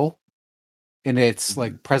penetratable in its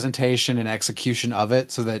like presentation and execution of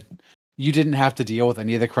it, so that you didn't have to deal with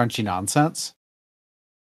any of the crunchy nonsense.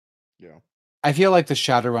 Yeah. I feel like the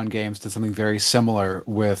Shadowrun games did something very similar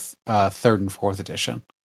with 3rd and 4th edition.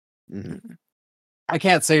 Mhm. I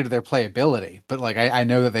can't say to their playability, but like I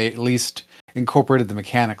know that they at least incorporated the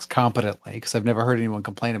mechanics competently, because I've never heard anyone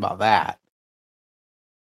complain about that.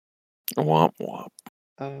 Womp womp.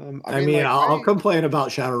 I mean, I'll complain about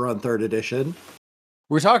Shadowrun 3rd edition.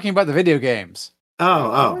 We're talking about the video games.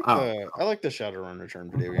 I like the Shadowrun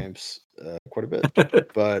Return video games quite a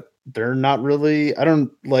bit, but they're not really. I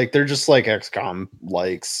don't like. They're just like XCOM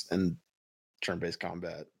likes and turn-based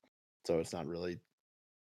combat, so it's not really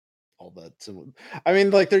all that similar. I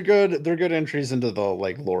mean, like they're good. They're good entries into the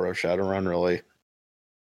like lore of Shadowrun, really.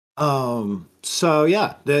 So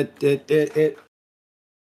yeah, it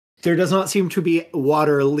there does not seem to be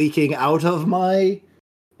water leaking out of my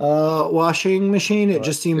washing machine. It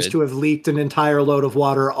just seems good. to have leaked an entire load of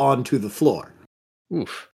water onto the floor.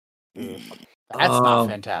 Oof. That's not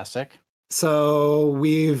fantastic. So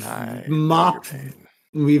we've I know your mopped pain.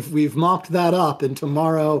 we've mopped that up, and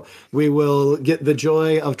tomorrow we will get the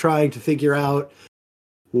joy of trying to figure out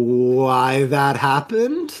why that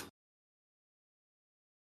happened.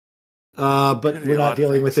 But Gonna be we're a lot not of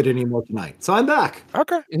dealing with things. it anymore tonight. So I'm back.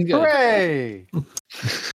 Okay, Good. Hooray!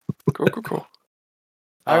 cool.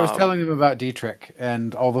 I was telling them about Dietrich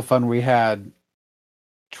and all the fun we had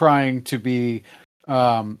trying to be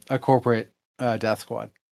a corporate death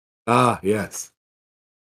squad. Ah, yes.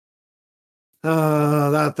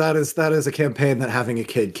 That is a campaign that having a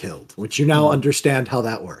kid killed, which you now understand how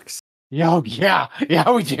that works. Yeah,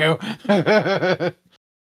 we do.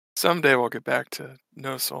 Someday we'll get back to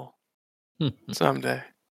No Soul. Someday.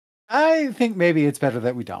 I think maybe it's better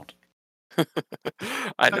that we don't.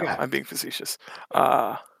 I know, Okay. I'm being facetious.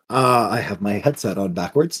 I have my headset on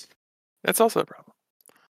backwards. That's also a problem.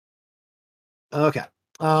 Okay.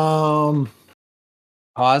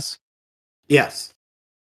 Pause. Yes.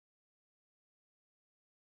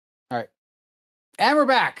 And we're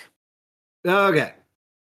back. Okay.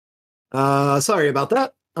 Sorry about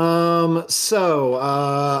that. So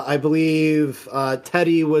I believe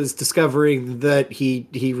Teddy was discovering that he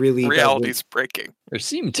really Reality's breaking. There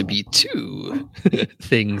seem to be two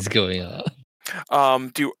things going on.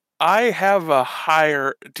 Do I have a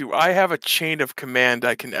chain of command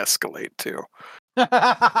I can escalate to?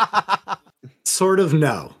 sort of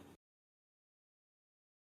no.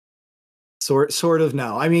 Sort of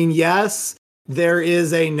no. I mean, yes, there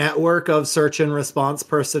is a network of search and response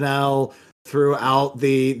personnel throughout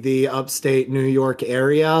the upstate New York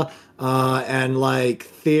area, and like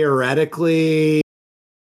theoretically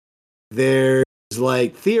there's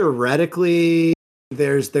a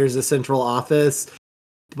central office,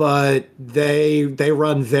 but they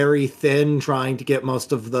run very thin, trying to get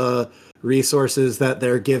most of the resources that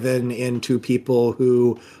they're given into people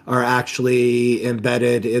who are actually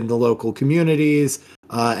embedded in the local communities,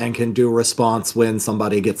 and can do response when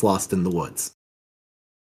somebody gets lost in the woods.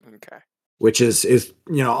 Okay. Which is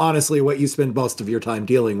honestly what you spend most of your time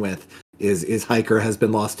dealing with is hiker has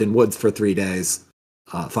been lost in woods for 3 days.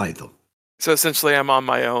 Find them. So essentially I'm on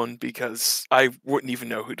my own because I wouldn't even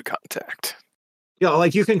know who to contact. Yeah,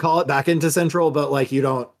 like you can call it back into Central, but like you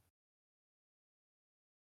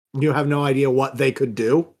have no idea what they could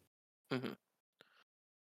do. Mm-hmm.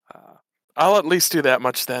 I'll at least do that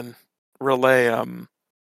much then. Relay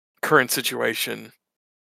current situation.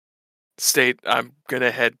 State I'm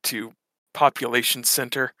gonna head to population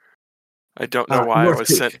center. I don't know why I North was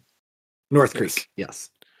Peak. sent. North Yes. Creek. Yes.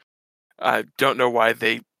 I don't know why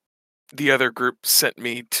the other group sent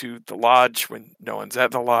me to the lodge when no one's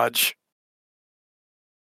at the lodge.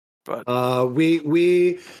 But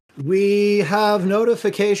We have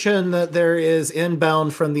notification that there is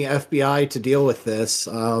inbound from the FBI to deal with this.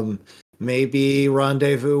 Maybe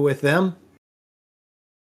rendezvous with them.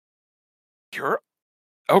 you're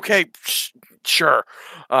okay. Sure.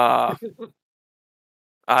 I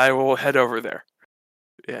will head over there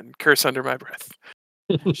and curse under my breath.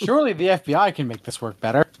 Surely the FBI can make this work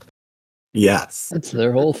better. Yes. That's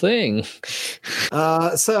their whole thing.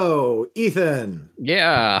 So Ethan,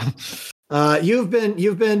 Yeah. you've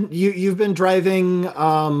been driving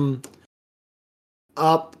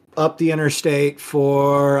up the interstate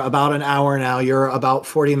for about an hour now. You're about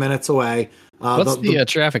 40 minutes away. What's the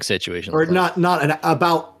traffic situation? or look like?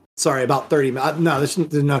 about 30 minutes. No, there's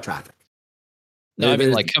no traffic. No, I mean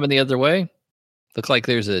there's- like coming the other way. Look like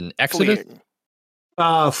there's an exodus. Fleeing.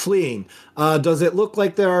 Fleeing. Does it look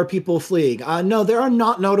like there are people fleeing? No, there are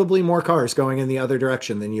not notably more cars going in the other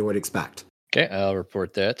direction than you would expect. Okay, I'll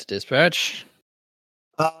report that to dispatch.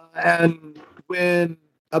 And when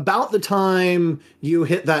about the time you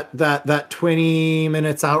hit that 20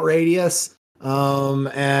 minutes out radius,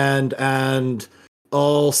 and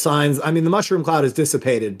all signs, I mean, the mushroom cloud is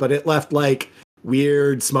dissipated, but it left like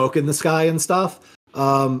weird smoke in the sky and stuff.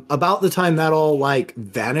 About the time that all like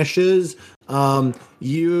vanishes,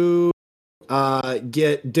 you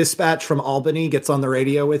get dispatch from Albany gets on the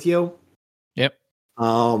radio with you. Yep.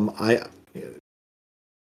 I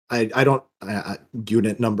don't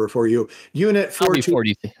unit number for you. Unit I'll be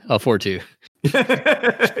 42. 42.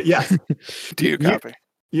 Yes. Do you copy?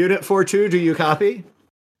 Unit 42, do you copy?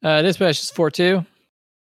 Dispatch is 42.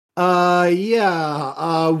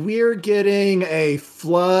 Yeah. We're getting a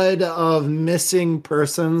flood of missing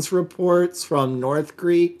persons reports from North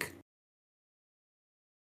Creek.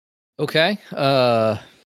 Okay.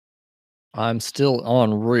 I'm still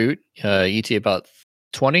en route. ET about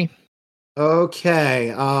 20.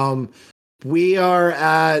 Okay. We are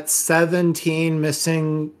at 17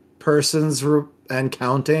 missing persons and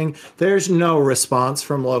counting. There's no response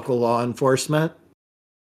from local law enforcement.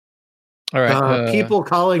 All right. People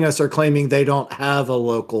calling us are claiming they don't have a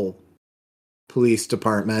local police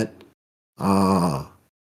department.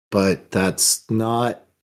 But that's not.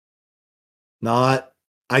 I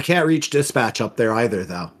can't reach dispatch up there either,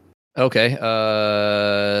 though. Okay.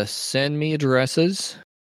 Send me addresses.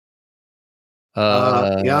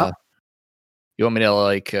 Yeah. You want me to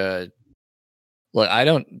like I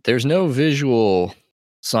don't. There's no visual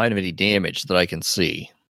sign of any damage that I can see.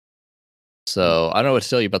 So I don't know what to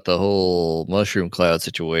tell you about the whole mushroom cloud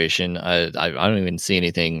situation. I don't even see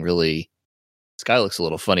anything really. Sky looks a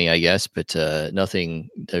little funny, I guess, but nothing.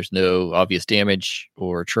 There's no obvious damage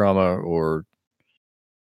or trauma or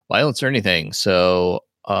violence or anything. So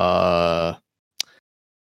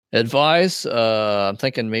advise. I'm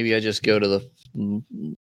thinking maybe I just go to the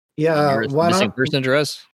nearest missing person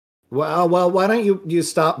address. Well, why don't you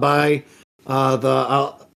stop by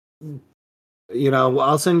I'll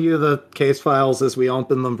send you the case files as we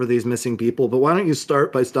open them for these missing people, but why don't you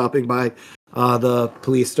start by stopping by the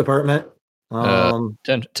police department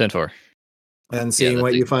 10-4. and seeing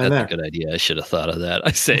what you find there. That's a good idea. I should have thought of that.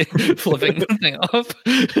 I say flipping the thing off.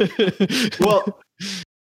 Well,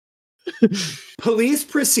 police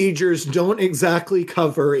procedures don't exactly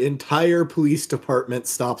cover entire police department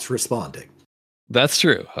stops responding. That's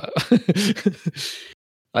true.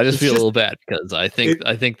 I just feel a little bad because I think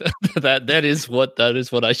that is what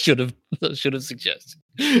I should have suggested.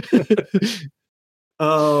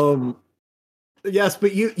 Yes,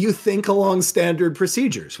 but you think along standard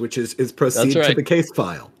procedures, which is proceed to the case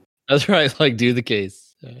file. That's right. Like do the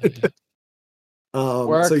case.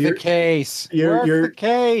 Work the case. Work the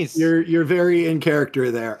case. You're very in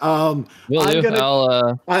character there. I'm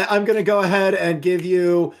gonna go ahead and give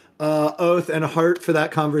you oath and heart for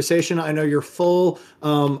that conversation. I know you're full.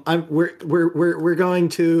 We're going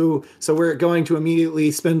to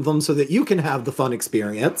immediately spend them so that you can have the fun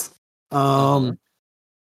experience. All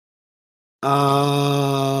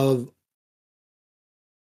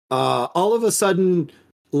of a sudden,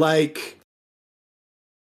 like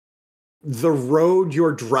the road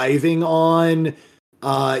you're driving on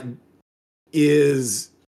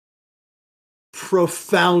is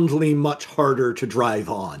profoundly much harder to drive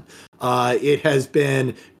on. It has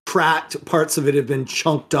been cracked, parts of it have been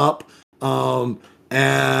chunked up, and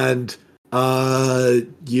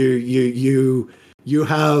you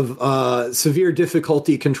have severe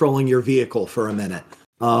difficulty controlling your vehicle for a minute.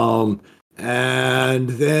 And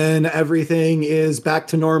then everything is back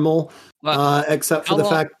to normal, except for the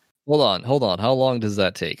fact. Hold on. How long does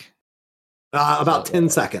that take? About 10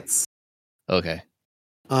 seconds. Okay.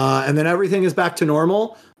 And then everything is back to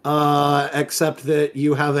normal, except that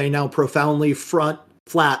you have a now profoundly flat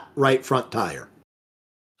right front tire.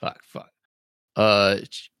 Fuck.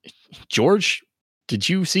 George, did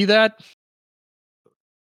you see that?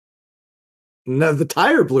 No, the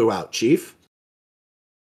tire blew out, Chief.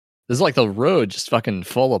 This is like the road just fucking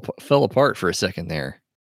fell apart for a second there.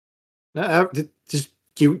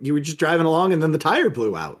 You were just driving along and then the tire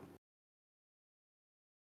blew out.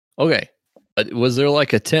 Okay. Was there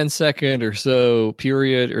like a 10-second or so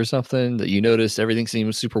period or something that you noticed everything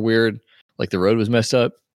seemed super weird? Like the road was messed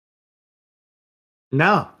up?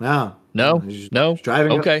 No.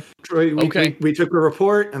 Driving. Okay. We took a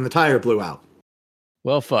report and the tire blew out.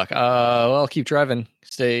 Well, fuck. Well, keep driving.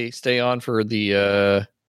 Stay on for the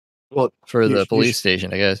police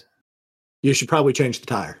station, I guess. You should probably change the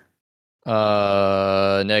tire.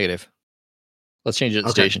 Negative. Let's change it to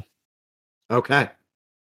the station. Okay.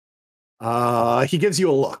 He gives you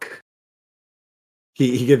a look.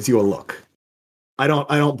 He gives you a look. I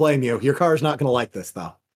don't blame you. Your car's not going to like this,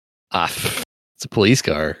 though. It's a police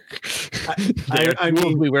car. I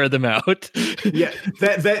mean, we wear them out. Yeah,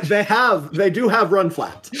 they do have run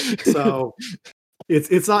flat, so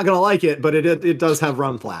it's not going to like it, but it does have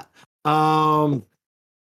run flat.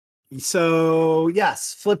 So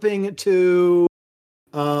yes, flipping to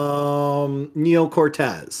Neil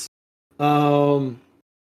Cortez.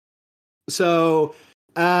 So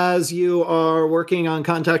as you are working on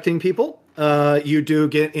contacting people, you do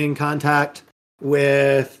get in contact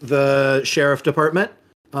with the sheriff department.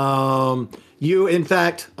 You, in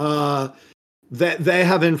fact, they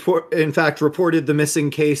have in fact reported the missing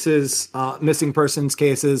persons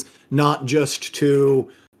cases, not just to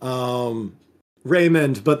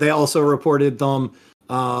Raymond, but they also reported them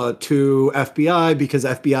to FBI because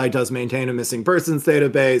FBI does maintain a missing persons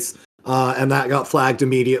database, and that got flagged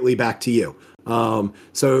immediately back to you.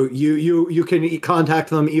 So you can contact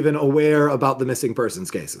them even aware about the missing persons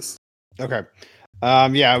cases. Okay.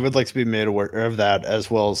 Yeah, I would like to be made aware of that, as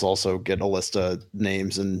well as also get a list of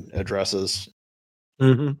names and addresses.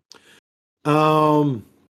 Mm-hmm.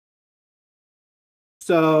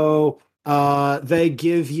 So they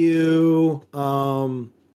give you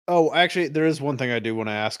Oh, actually, there is one thing I do want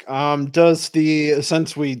to ask.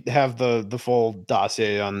 Since we have the full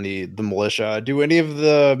dossier on the militia, do any of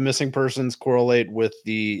the missing persons correlate with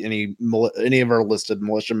any of our listed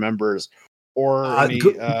militia members, or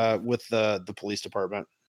with the police department?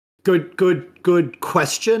 Good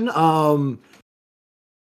question.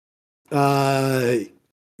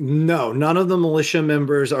 No, none of the militia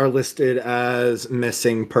members are listed as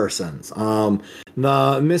missing persons.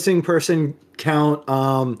 The missing person count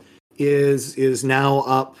is now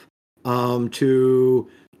up to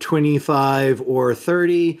 25 or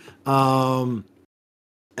 30.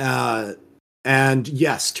 And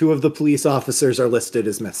yes, 2 of the police officers are listed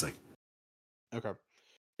as missing. Okay.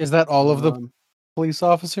 Is that all of the police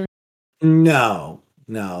officers? No.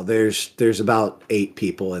 There's about 8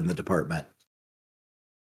 people in the department.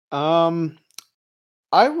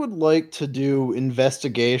 I would like to do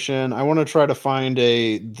investigation. I want to try to find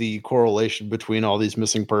the correlation between all these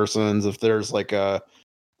missing persons. If there's like if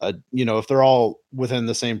they're all within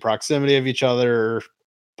the same proximity of each other,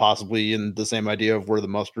 possibly in the same idea of where the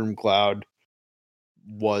mushroom cloud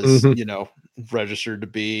was, registered to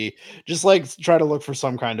be. Just like try to look for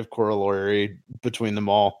some kind of corollary between them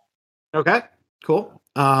all. Okay, cool.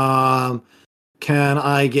 Can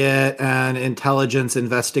I get an intelligence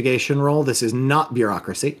investigation roll? This is not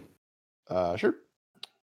bureaucracy. Sure.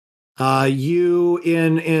 You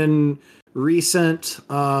in recent,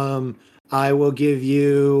 I will give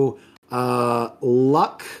you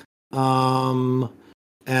luck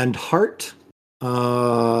and heart,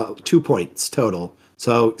 2 points total.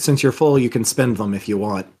 So since you're full, you can spend them if you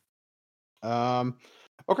want.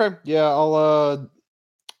 Okay. Yeah,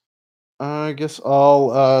 I guess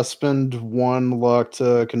I'll spend 1 luck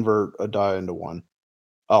to convert a die into 1.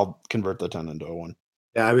 I'll convert the 10 into a 1.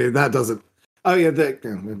 Yeah, I mean that doesn't. Oh yeah,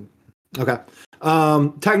 okay.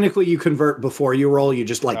 Technically, you convert before you roll. You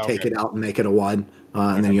just take it out and make it a 1,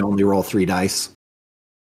 and then you only roll 3 dice.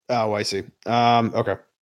 Oh, I see. Okay.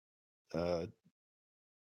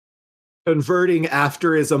 Converting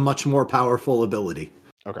after is a much more powerful ability.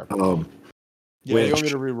 Okay. Yeah, you want me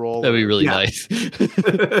to re-roll? That'd be really nice.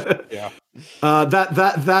 Yeah.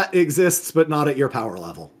 That exists, but not at your power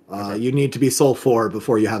level. Okay. You need to be Soul 4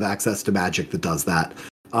 before you have access to magic that does that.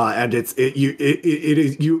 And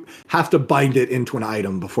you have to bind it into an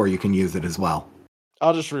item before you can use it as well.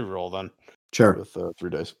 I'll just re-roll then. Sure. With 3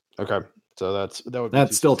 dice. Okay. So that would be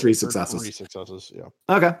That's still 3 or successes. 3 successes. Yeah.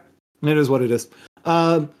 Okay, it is what it is.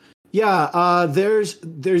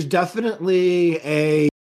 There's definitely a.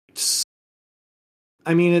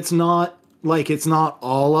 I mean, it's not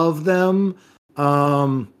all of them,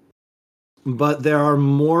 but there are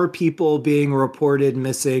more people being reported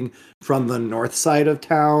missing from the north side of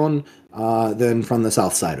town than from the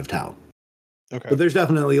south side of town. Okay. But there's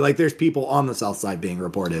definitely there's people on the south side being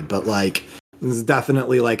reported, but there's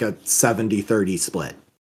definitely a 70-30 split.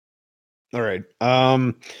 All right.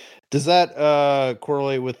 Does that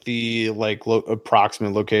correlate with the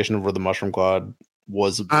approximate location of where the mushroom cloud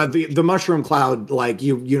was? The mushroom cloud,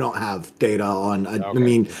 you don't have data on. Okay. I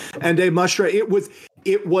mean, and a mushroom. It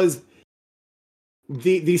was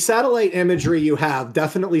the satellite imagery you have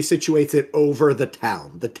definitely situates it over the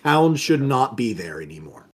town. The town should not be there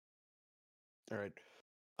anymore. All right.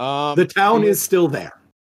 The town is still there.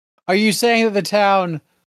 Are you saying that the town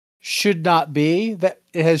should not be, that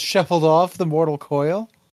it has shuffled off the mortal coil?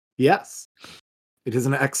 Yes, it is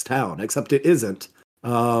an X town, except it isn't.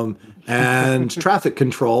 And traffic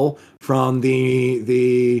control from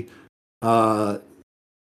the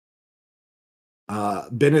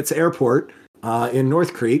Bennett's Airport in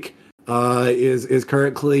North Creek is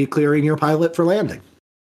currently clearing your pilot for landing.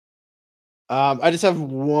 I just have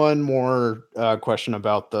one more question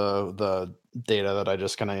about the data that I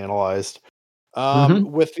just kind of analyzed.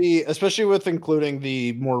 Especially with including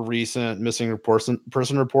the more recent missing person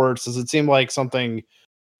reports, does it seem like something,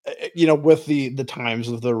 with the times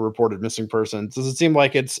of the reported missing persons, does it seem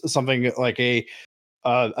like it's something like a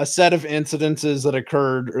set of incidences that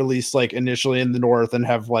occurred, or at least initially in the north, and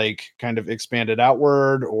have kind of expanded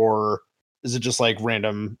outward, or is it just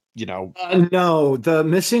random? No, the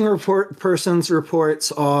missing persons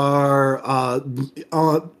reports are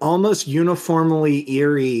almost uniformly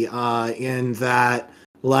eerie in that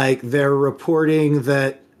they're reporting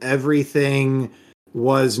that everything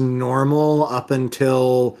was normal up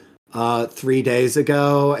until 3 days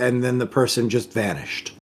ago, and then the person just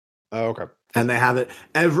vanished. Oh, okay. And they haven't.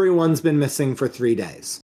 Everyone's been missing for 3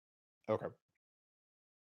 days. Okay.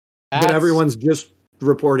 But everyone's just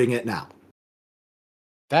reporting it now.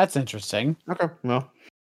 That's interesting. Okay. Well,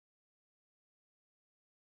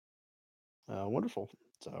 wonderful.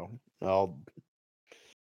 So I'll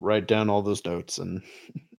write down all those notes and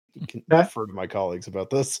can refer to my colleagues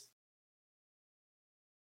about this.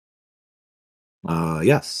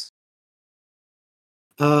 Yes.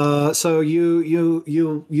 So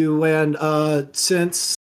you land.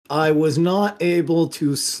 Since I was not able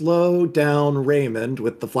to slow down Raymond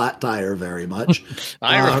with the flat tire very much,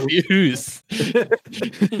 I refuse.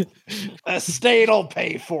 The state'll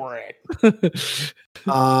pay for it.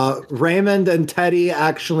 Raymond and Teddy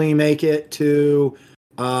actually make it to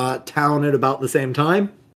town at about the same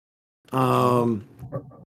time. Who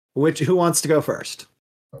wants to go first?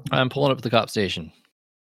 I'm pulling up at the cop station.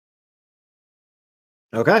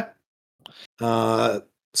 Okay.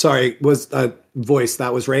 Sorry, was voice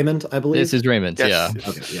that was Raymond, I believe? This is Raymond, Yes. yeah.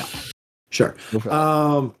 Okay, yeah. Sure. No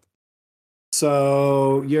problem.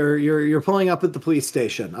 So you're pulling up at the police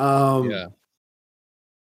station. Yeah.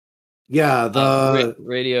 Yeah, the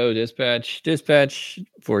radio dispatch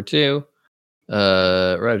 42.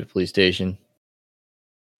 Arrived at police station.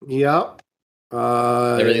 yeah.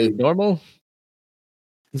 Everything's normal?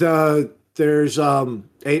 There's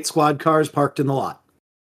 8 squad cars parked in the lot.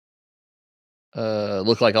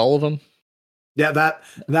 Look like all of them? Yeah,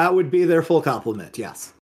 that would be their full complement,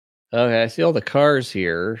 yes. Okay, I see all the cars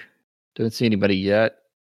here. Don't see anybody yet.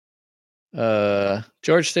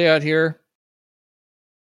 George, stay out here.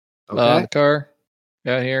 Okay. The car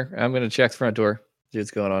out here. I'm gonna check the front door. See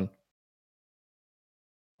what's going on.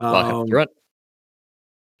 Lock up the front.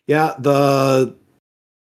 Yeah, the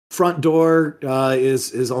front door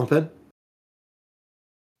is open.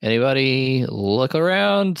 Anybody look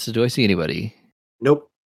around? Do I see anybody? Nope.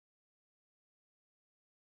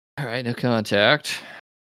 All right, no contact.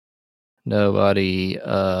 Nobody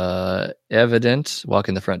evident. Walk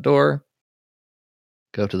in the front door.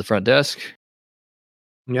 Go to the front desk.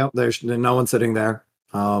 Yep, there's no one sitting there.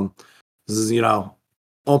 This is,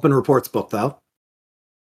 open reports book, though.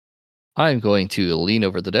 I'm going to lean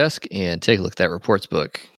over the desk and take a look at that reports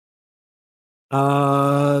book.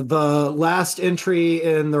 The last entry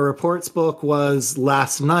in the reports book was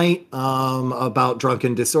last night, about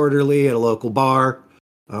drunken disorderly at a local bar.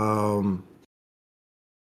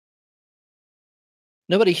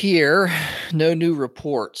 Nobody here. No new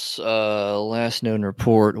reports. Last known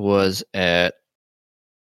report was at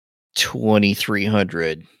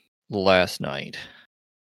 2300 last night.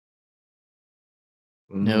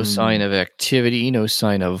 No sign of activity, no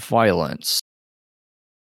sign of violence.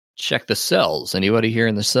 Check the cells. Anybody here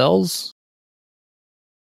in the cells?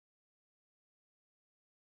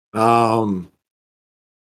 No,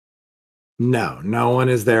 no one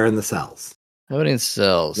is there in the cells. Nobody in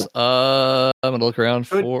cells. I'm gonna look around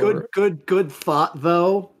for Good thought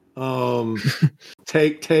though.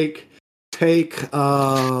 Take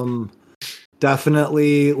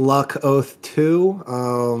definitely luck oath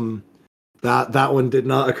 2. That one did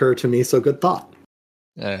not occur to me, so good thought.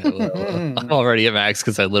 I'm already at max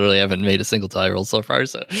because I literally haven't made a single die roll so far.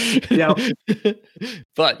 So Yeah.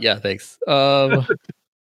 But yeah, thanks. I'm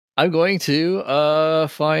going to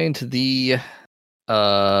find the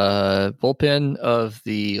bullpen of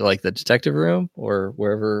the detective room or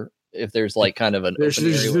wherever, if there's kind of an open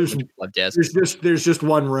area with a desk. There's just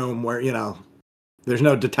one room where there's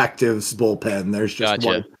no detective's bullpen. There's just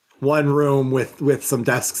one room with some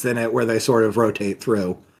desks in it where they sort of rotate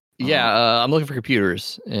through. Yeah, I'm looking for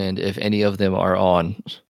computers, and if any of them are on.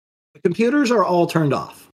 The computers are all turned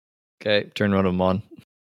off. Okay, turn one of them on.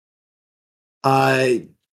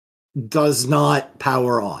 Does not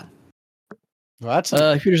power on. Well, that's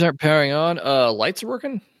computers aren't powering on. Lights are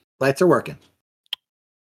working? Lights are working.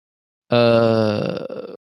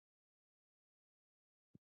 I'm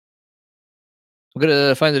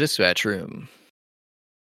gonna find the dispatch room.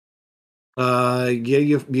 Yeah,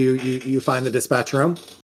 you find the dispatch room.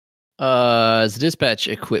 Is the dispatch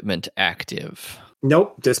equipment active?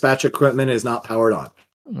 Nope, dispatch equipment is not powered on.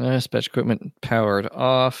 Dispatch equipment powered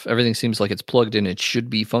off. Everything seems like it's plugged in. It should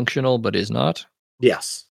be functional, but is not.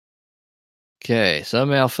 Yes. Okay, some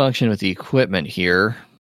malfunction with the equipment here.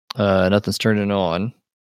 Nothing's turning on.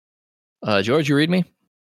 George, you read me?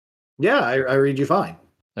 Yeah, I read you fine.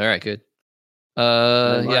 All right, good.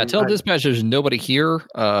 Tell dispatch there's nobody here.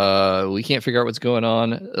 We can't figure out what's going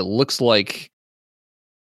on. It looks like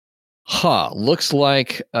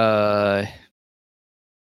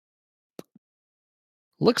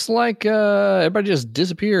everybody just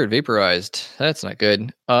disappeared, vaporized. That's not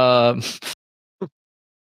good.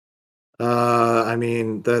 I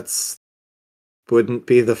mean, that's wouldn't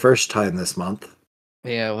be the first time this month.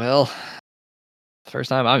 Yeah, well, first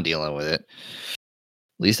time I'm dealing with it. At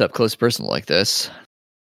least up close personal like this.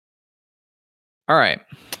 All right,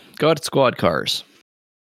 go out to squad cars.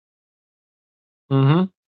 Mm-hmm.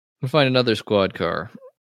 We'll find another squad car.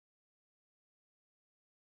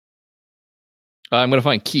 I'm going to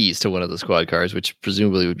find keys to one of the squad cars, which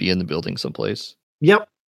presumably would be in the building someplace. Yep.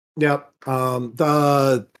 You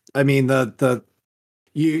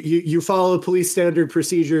follow police standard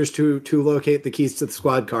procedures to locate the keys to the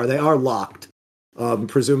squad car. They are locked.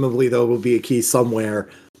 Presumably there will be a key somewhere.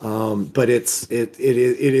 But it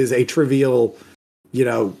is a trivial,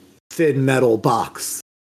 thin metal box.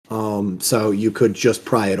 So you could just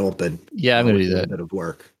pry it open. Yeah, I'm going to do that. A bit of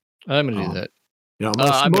work. I'm going to do that.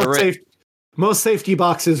 Most safety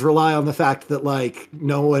boxes rely on the fact that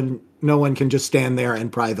no one can just stand there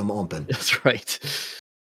and pry them open. That's right.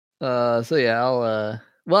 So yeah, I'll I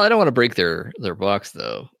don't want to break their box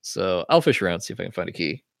though. So I'll fish around, see if I can find a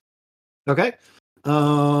key. Okay.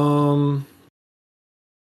 That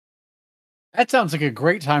sounds like a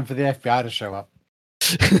great time for the FBI to show up.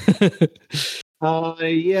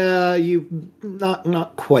 Yeah,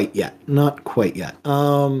 not quite yet. Not quite yet.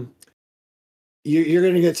 You're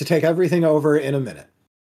going to get to take everything over in a minute.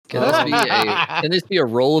 Can this be a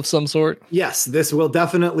roll of some sort? Yes, this will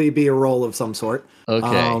definitely be a roll of some sort.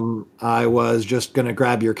 Okay. I was just going to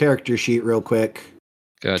grab your character sheet real quick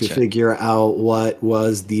to figure out what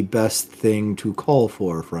was the best thing to call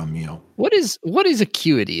for from you. What is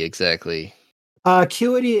acuity exactly?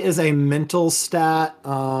 Acuity is a mental stat.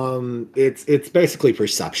 It's basically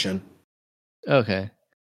perception. Okay.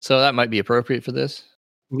 So that might be appropriate for this?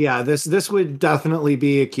 Yeah, this would definitely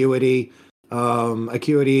be acuity.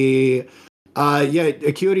 Acuity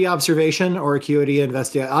observation or acuity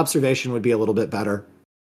investigation. Observation would be a little bit better.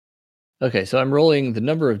 Okay, so I'm rolling the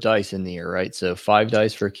number of dice in the air, right? So 5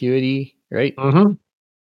 dice for acuity, right? Mm-hmm.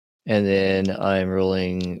 And then I'm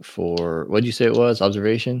rolling for, what did you say it was?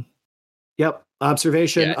 Observation? Yep,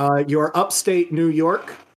 observation. Yeah. You're upstate New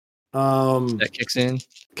York. That kicks in?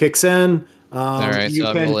 Kicks in. All right, so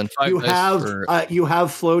I'm rolling 5 dice you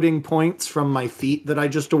have floating points from my feat that I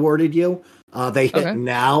just awarded you. They hit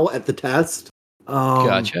now at the test.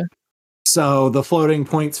 Gotcha. So the floating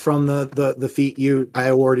points from the feat I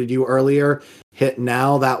awarded you earlier hit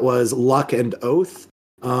now. That was luck and oath.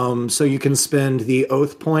 So you can spend the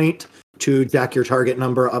oath point to jack your target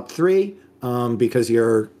number up 3 because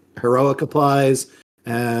your heroic applies,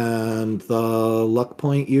 and the luck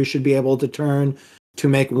point you should be able to turn to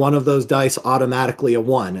make one of those dice automatically a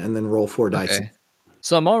 1, and then roll 4 dice. Okay.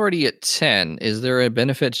 So I'm already at 10. Is there a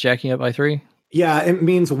benefit jacking up by 3? Yeah, it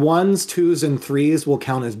means 1s, 2s, and 3s will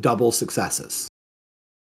count as double successes.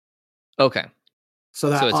 Okay. So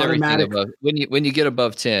that it's automatic, everything above. When you get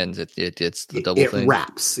above 10s, it's the double thing. It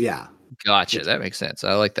wraps, yeah. Gotcha. That makes sense.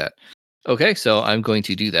 I like that. Okay, so I'm going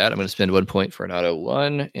to do that. I'm going to spend 1 point for an auto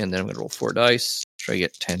 1, and then I'm going to roll 4 dice. Try to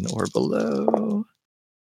get 10 or below.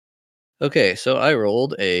 Okay, so I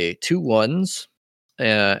rolled a 2 1s,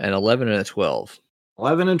 an 11, and a 12.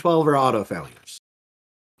 11 and 12 are auto failures.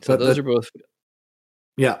 So those are both.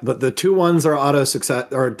 Yeah, but the 2 1s are auto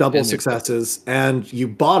success or double successes, and you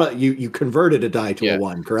bought you converted a die to a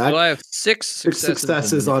 1, correct? So I have 6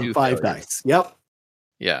 successes on 5 dice. Yep.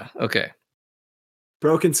 Yeah. Okay.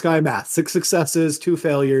 Broken Sky math: 6 successes, 2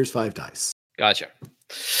 failures, 5 dice. Gotcha.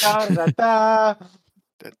 Yeah.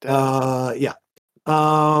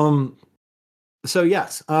 So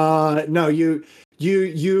yes. No. You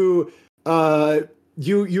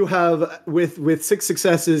have with 6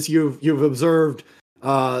 successes. You've observed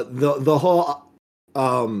the whole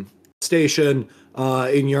station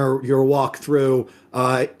in your walk through.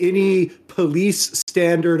 Any police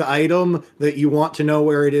standard item that you want to know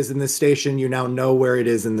where it is in this station, you now know where it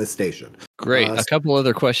is in this station. Great. A couple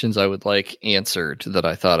other questions I would like answered that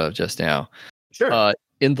I thought of just now. Sure.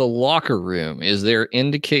 In the locker room, is there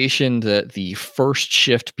indication that the first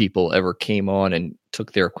shift people ever came on and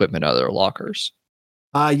took their equipment out of their lockers?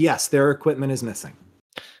 Yes, their equipment is missing.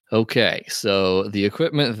 Okay, so the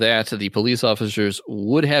equipment that the police officers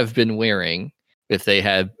would have been wearing if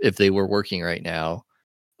they were working right now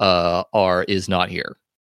is not here.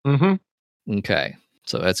 Mm-hmm. Okay,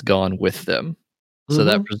 so that's gone with them. So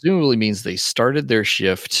that presumably means they started their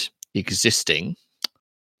shift existing,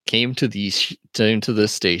 came to the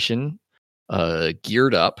station,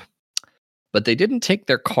 geared up, but they didn't take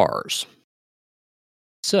their cars.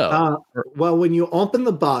 So, well, when you open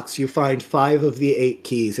the box, you find 5 of the 8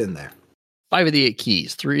 keys in there. 5 of the 8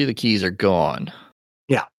 keys. 3 of the keys are gone.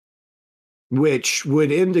 Yeah. Which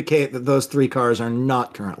would indicate that those 3 cars are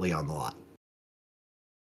not currently on the lot.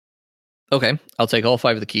 Okay, I'll take all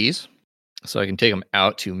 5 of the keys, so I can take them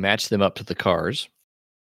out to match them up to the cars,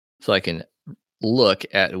 so I can look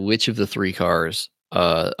at which of the 3 cars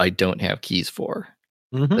I don't have keys for.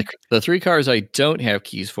 Mm-hmm. The 3 cars I don't have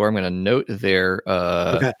keys for, I'm going to note their...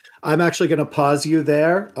 Okay, I'm actually going to pause you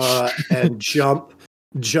there and jump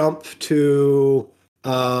to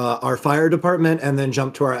our fire department, and then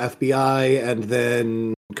jump to our FBI, and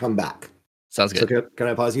then come back. Sounds good. So can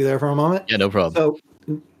I pause you there for a moment? Yeah, no problem.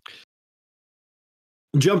 So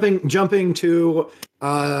jumping to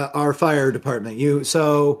our fire department.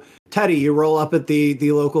 So Teddy, you roll up at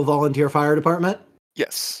the local volunteer fire department?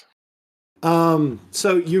 Yes.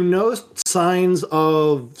 So you know signs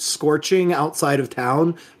of scorching outside of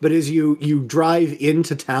town, but as you drive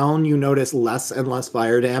into town, you notice less and less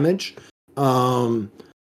fire damage.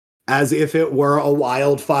 As if it were a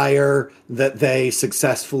wildfire that they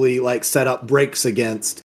successfully set up brakes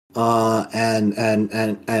against, and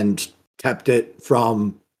kept it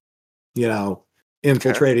from,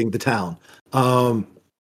 infiltrating the town.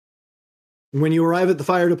 When you arrive at the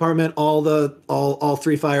fire department, all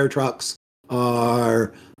 3 fire trucks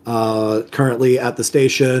are currently at the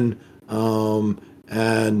station,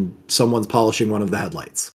 and someone's polishing one of the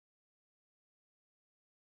headlights.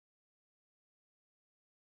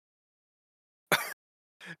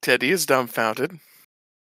 Teddy is dumbfounded.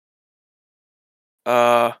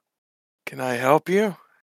 Can I help you?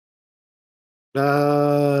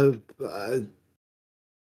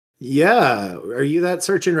 Yeah. Are you that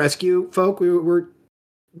search and rescue folk we were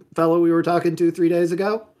talking to 3 days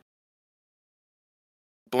ago?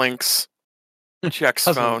 Blinks. Checks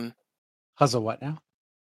phone. How's what now?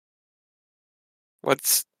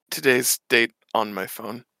 What's today's date on my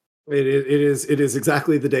phone? It is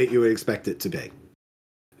exactly the date you would expect it to be.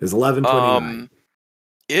 It's 11/29.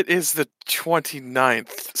 It is the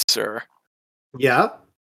 29th, sir. Yeah.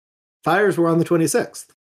 Fires were on the 26th.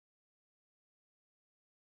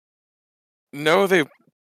 No, they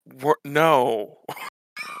were no.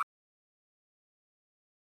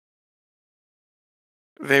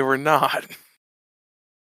 They were not.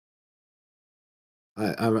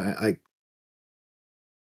 Can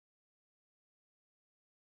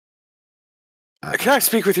I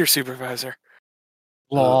speak with your supervisor?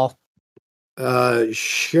 Lol.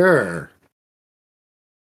 Sure.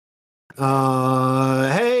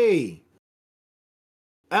 Hey,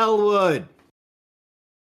 Elwood.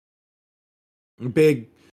 Big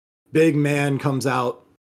man comes out.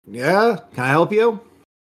 Yeah, can I help you?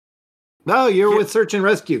 No, you're with Search and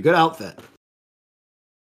Rescue. Good outfit.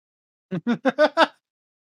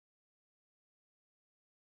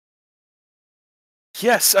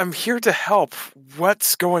 Yes, I'm here to help.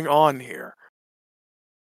 What's going on here?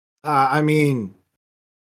 I mean,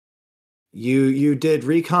 you did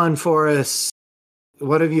recon for us.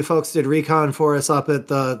 One of you folks did recon for us up at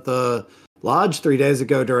the lodge 3 days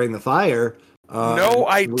ago during the fire. No,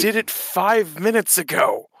 I did it 5 minutes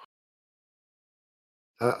ago.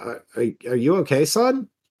 Are you okay, son?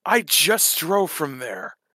 I just drove from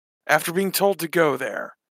there after being told to go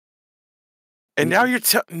there. And now you're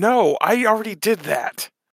no, I already did that.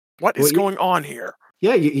 What is going on here?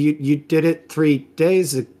 Yeah, you did it 3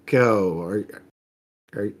 days ago.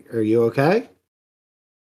 Are you okay?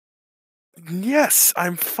 Yes,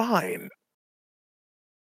 I'm fine.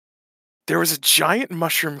 There was a giant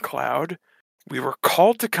mushroom cloud. We were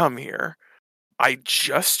called to come here. I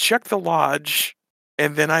just checked the lodge,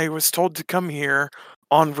 and then I was told to come here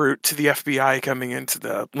en route to the FBI coming into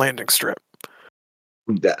the landing strip.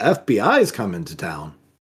 The FBI's coming to town.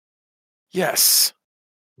 Yes.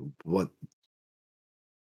 What?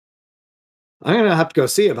 I'm gonna have to go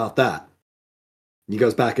see about that. He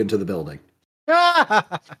goes back into the building.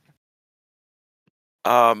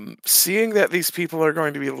 Seeing that these people are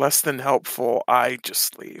going to be less than helpful, I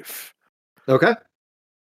just leave. Okay.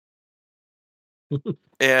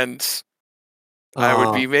 And I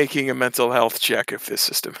would be making a mental health check if this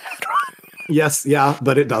system had one. Yes, yeah,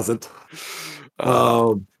 but it doesn't.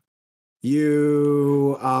 You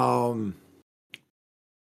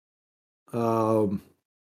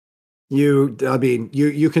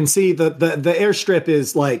can see the airstrip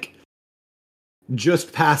is like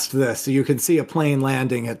just past this, so you can see a plane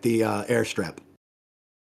landing at the airstrip.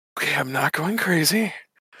 Okay, I'm not going crazy.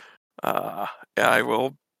 I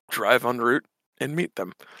will drive en route and meet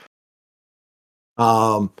them.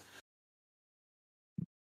 Hold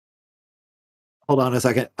on a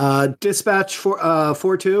second. Dispatch for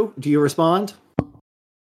 4-2. Do you respond?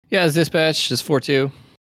 Yeah, it's dispatch. It's 4-2.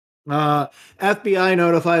 FBI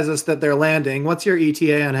notifies us that they're landing. What's your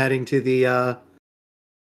ETA on heading to the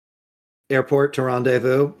airport to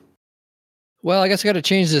rendezvous? Well, I guess I got to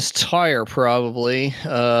change this tire probably.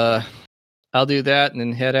 I'll do that and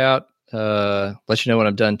then head out. Let you know when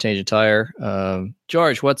I'm done changing tire.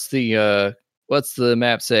 George, what's the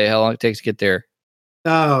map say? How long it takes to get there?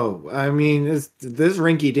 Oh, I mean, this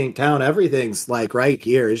rinky-dink town, everything's like right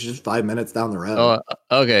here. It's just 5 minutes down the road. Oh,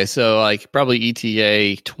 okay. So like probably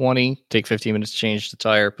ETA 20. Take 15 minutes to change the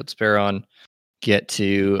tire, put the spare on, get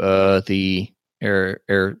to the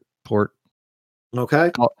airport.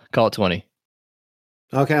 Okay. Call it 20.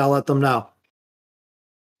 Okay, I'll let them know.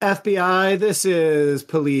 FBI, this is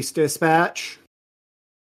police dispatch.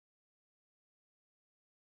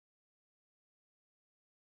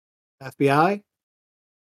 FBI?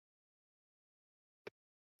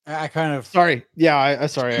 I kind of Sorry. Yeah, I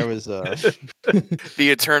sorry. I was The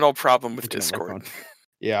eternal problem with Discord.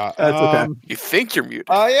 Yeah. That's okay. You think you're muted.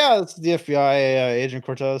 Yeah, it's the FBI Agent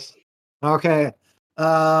Cortez. Okay.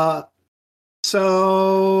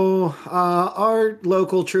 So our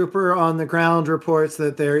local trooper on the ground reports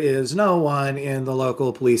that there is no one in the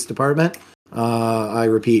local police department. I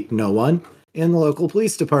repeat, no one in the local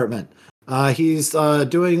police department. He's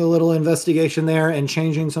doing a little investigation there and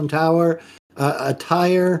changing some a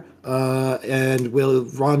tire, and we'll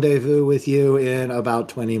rendezvous with you in about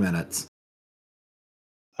 20 minutes.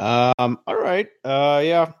 All right.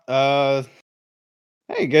 Yeah.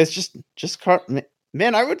 Hey guys, just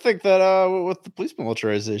man, I would think that with the police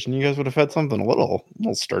militarization, you guys would have had something a little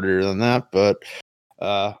sturdier than that. But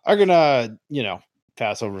I'm gonna,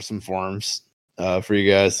 pass over some forms for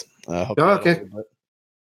you guys. Okay.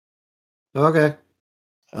 Okay.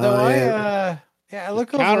 No, I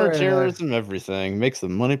look over counterterrorism, everything makes the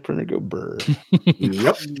money printer go burr.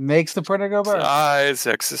 Yep. Makes the printer go burr. Size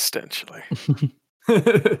existentially.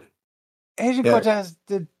 Agent Cortez,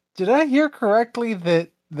 did I hear correctly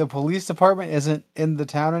that the police department isn't in the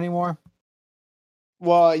town anymore?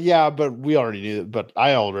 Well, yeah, but we already knew that. But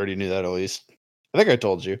I already knew that at least. I think I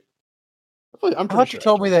told you. I thought you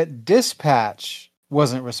told me that dispatch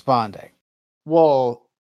wasn't responding. Well,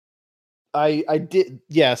 I did.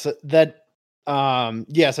 Yes, that.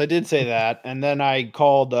 Yes, I did say that, and then I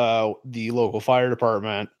called the local fire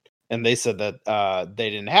department, and they said that they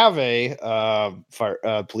didn't have a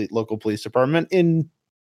local police department in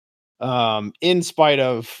spite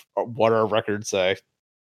of what our records say.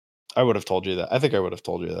 I would have told you that. I think I would have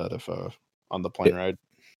told you that if on the plane ride.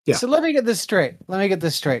 Yeah. So let me get this straight.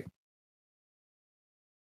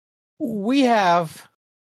 We have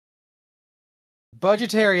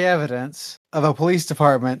budgetary evidence of a police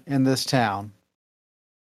department in this town.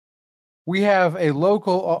 We have a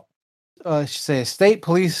local say a state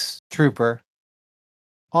police trooper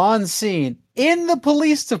on scene in the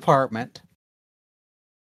police department,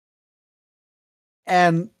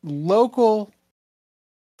 and local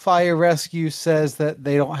fire rescue says that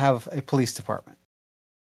they don't have a police department.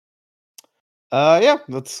 Yeah,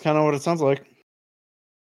 that's kind of what it sounds like.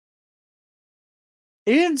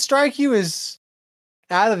 It didn't strike you as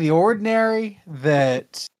out of the ordinary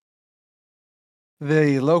that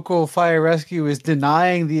the local fire rescue is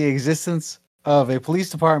denying the existence of a police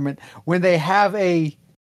department when they have an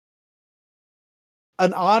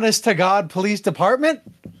honest to God police department?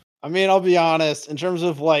 I mean, I'll be honest, in terms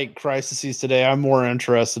of like crises today, I'm more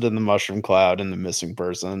interested in the mushroom cloud and the missing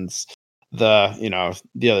persons. The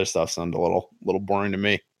other stuff sounds a little boring to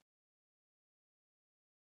me.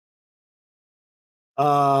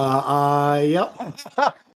 Yep.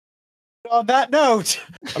 On that note,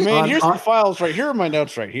 I mean, here's my files right here are my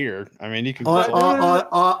notes right here. I mean, you can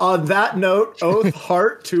on that note, Oath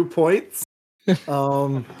Heart 2 points.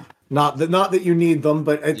 Not that you need them,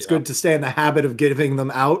 but it's good to stay in the habit of giving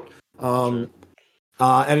them out. And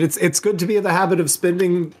it's good to be in the habit of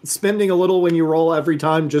spending a little when you roll every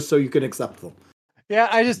time, just so you can accept them. Yeah,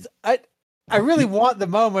 I really want the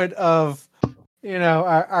moment of,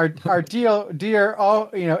 our dear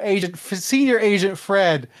senior agent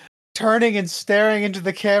Fred turning and staring into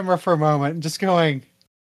the camera for a moment and just going,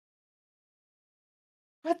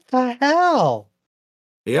 "What the hell?"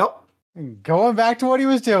 Yep. And going back to what he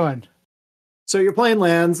was doing. So your plane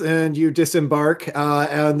lands and you disembark,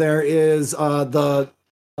 and there is the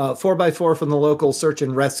 4x4 from the local search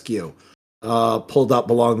and rescue pulled up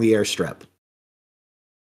along the airstrip.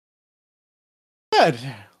 Good.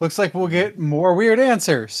 Looks like we'll get more weird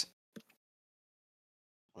answers.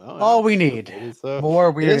 Well, all we need. More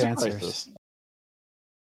weird answers.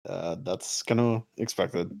 That's kind of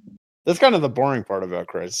expected. That's kind of the boring part about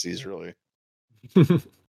crises, really. You're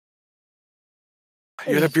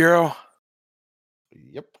the Bureau.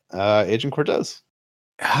 Yep. Agent Cortez.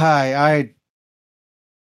 Hi,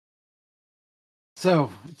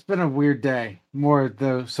 So, it's been a weird day. More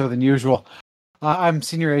so than usual. I'm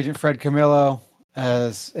Senior Agent Fred Camillo,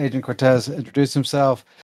 as Agent Cortez introduced himself.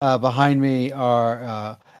 Behind me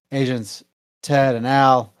are Agents Ted and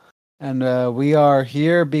Al. And we are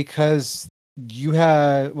here because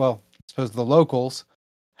I suppose the locals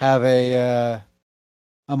have a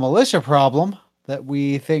militia problem that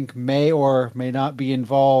we think may or may not be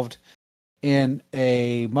involved in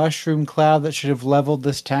a mushroom cloud that should have leveled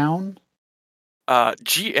this town.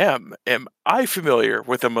 GM, am I familiar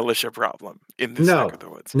with a militia problem in this neck of the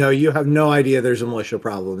woods? No, you have no idea there's a militia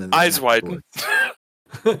problem in this Eyes widen.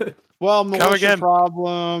 Well, militia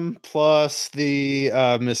problem plus the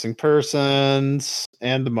missing persons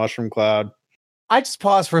and the mushroom cloud. I just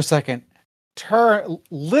pause for a second,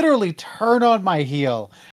 literally turn on my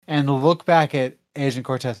heel and look back at Agent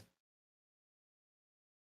Cortez.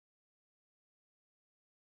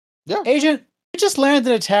 Yeah. Agent, you just landed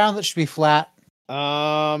in a town that should be flat.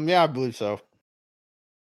 Yeah, I believe so.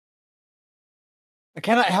 I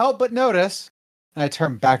cannot help but notice, and I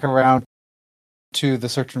turn back around to the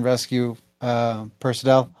search and rescue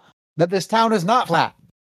personnel, that this town is not flat.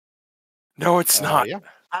 No, it's not. Yeah.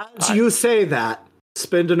 As you say that,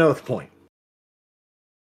 spend an oath point.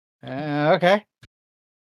 Okay.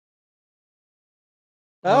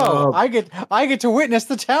 Oh, I get to witness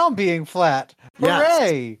the town being flat.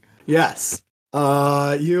 Hooray! Yes.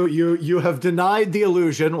 You have denied the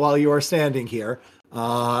illusion while you are standing here.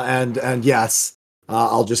 And yes,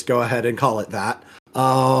 I'll just go ahead and call it that.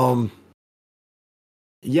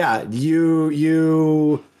 Yeah,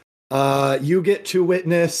 you get to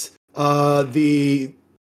witness the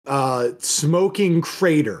smoking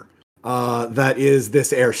crater that is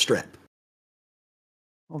this airstrip.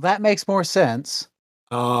 Well, that makes more sense.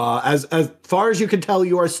 As far as you can tell,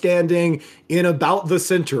 you are standing in about the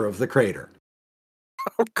center of the crater.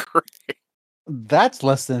 Oh, great. That's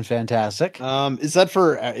less than fantastic. Is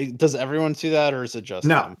that does everyone see that, or is it just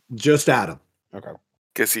No, just Adam. Okay.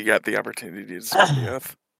 Guess he got the opportunity to spend the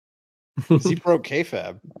oath. He broke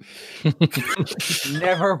kayfabe.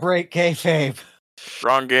 Never break kayfabe.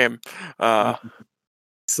 Wrong game.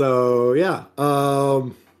 So yeah.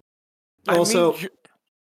 Also,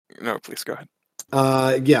 no, please go ahead.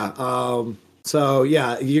 So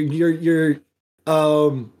yeah,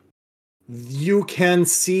 you can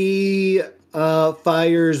see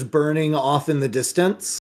fires burning off in the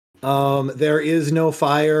distance. There is no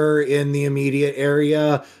fire in the immediate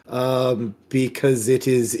area because it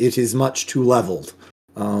is much too leveled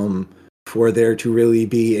for there to really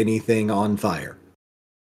be anything on fire.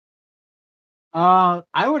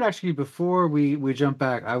 I would actually, before we jump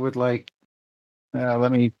back, I would like,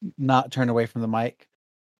 let me not turn away from the mic,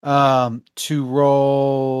 to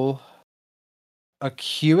roll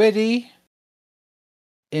acuity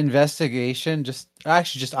investigation, just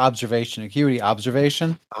observation, acuity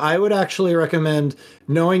observation. I would actually recommend,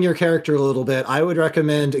 knowing your character a little bit, I would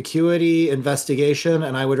recommend acuity investigation,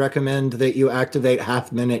 and I would recommend that you activate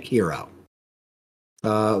half-minute hero.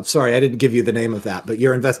 Sorry, I didn't give you the name of that, but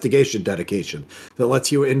your investigation dedication that lets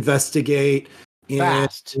you investigate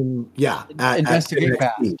Fast. investigate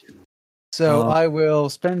fast. speed. So I will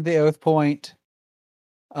spend the oath point,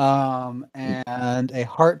 and a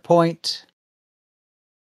heart point,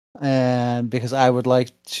 and because I would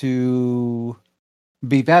like to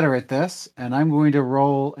be better at this, and I'm going to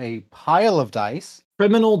roll a pile of dice.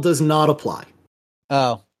 Criminal does not apply.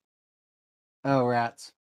 Oh,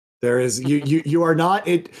 rats. There is you are not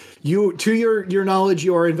it. You, to your knowledge,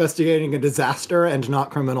 you are investigating a disaster and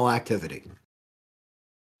not criminal activity.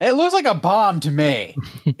 It looks like a bomb to me.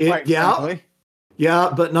 Frankly.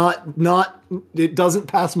 Yeah, but not. It doesn't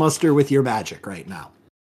pass muster with your magic right now.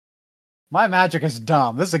 My magic is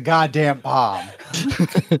dumb. This is a goddamn bomb.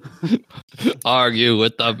 Argue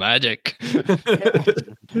with the magic.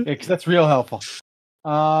 Yeah, 'cause that's real helpful.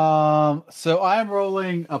 So I'm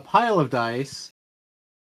rolling a pile of dice.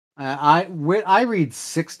 I read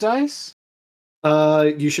 6 dice.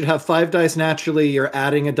 You should have 5 dice naturally. You're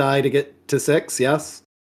adding a die to get to 6. Yes.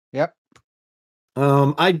 Yep.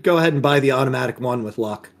 I'd go ahead and buy the automatic one with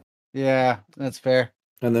luck. Yeah, that's fair.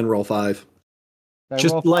 And then roll 5.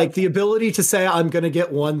 Just like the ability to say I'm going to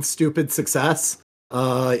get one stupid success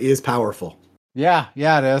is powerful. Yeah,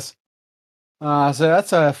 it is. So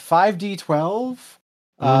that's a 5d12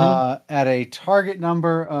 at a target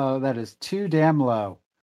number that is too damn low.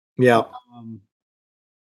 Yeah.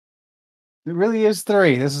 It really is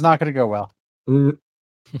 3. This is not going to go well.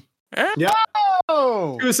 Yeah.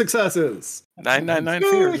 Oh! 2 successes. 999 2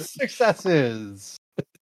 fears. successes.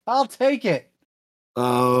 I'll take it.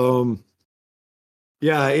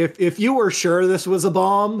 Yeah, if you were sure this was a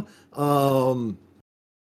bomb,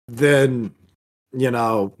 then,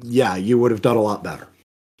 you would have done a lot better.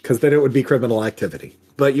 Because then it would be criminal activity.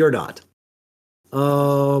 But you're not.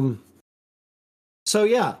 So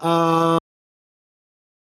yeah,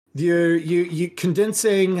 you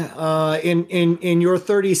condensing in your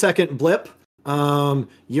 30-second blip,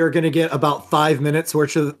 you're going to get about 5 minutes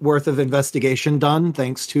worth of investigation done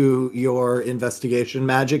thanks to your investigation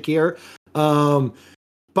magic here.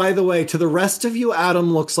 By the way, to the rest of you,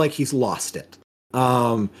 Adam looks like he's lost it.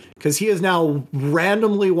 Because he is now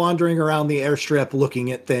randomly wandering around the airstrip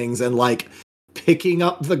looking at things and like picking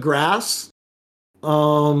up the grass.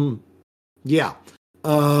 Yeah.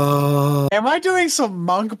 Am I doing some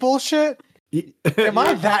monk bullshit? Am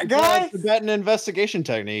I that guy? Tibetan investigation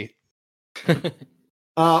technique.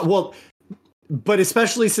 Well, but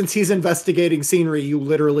especially since he's investigating scenery you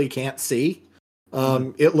literally can't see.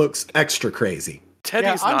 It looks extra crazy.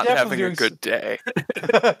 Teddy's not having a good day.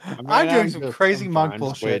 I'm doing some crazy monk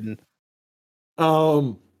bullshit.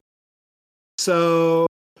 So,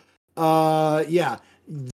 yeah.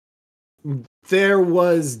 There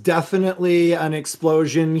was definitely an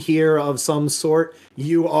explosion here of some sort.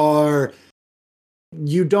 You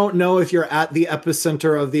don't know if you're at the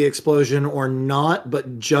epicenter of the explosion or not,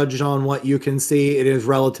 but judged on what you can see, it is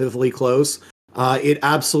relatively close. It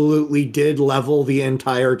absolutely did level the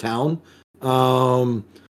entire town. There's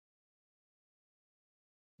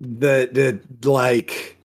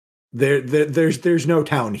no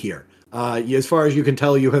town here. As far as you can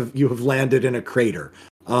tell, you have landed in a crater.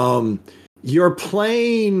 Your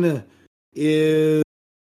plane is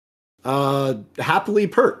happily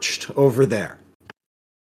perched over there.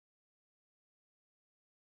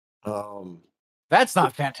 That's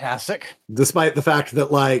not fantastic. Despite the fact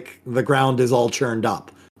that like the ground is all churned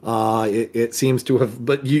up, it seems to have.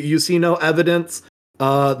 But you see no evidence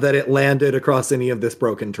that it landed across any of this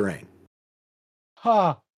broken terrain.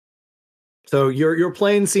 Huh. So your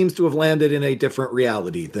plane seems to have landed in a different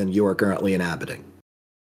reality than you are currently inhabiting.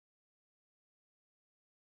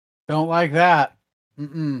 Don't like that.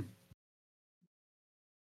 Mm-mm.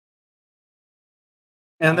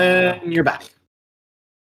 And then you're back.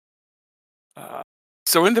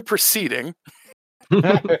 So in the proceeding,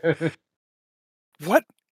 what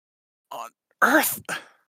on earth?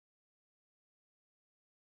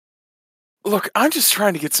 Look, I'm just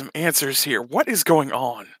trying to get some answers here. What is going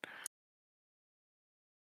on?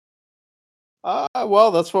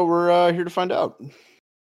 Well, that's what we're here to find out.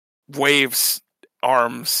 Waves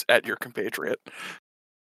arms at your compatriot.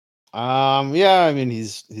 Yeah, I mean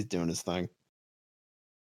he's doing his thing.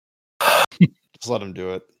 Just let him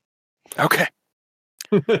do it. Okay.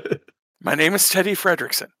 My name is Teddy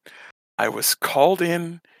Fredrickson. I was called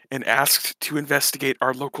in and asked to investigate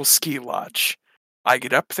our local ski lodge. I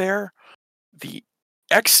get up there. The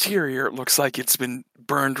exterior looks like it's been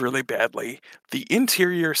burned really badly. The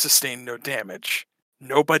interior sustained no damage.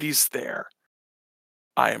 Nobody's there.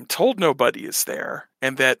 I am told nobody is there,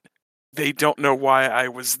 and that they don't know why I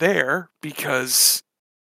was there because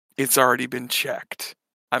it's already been checked.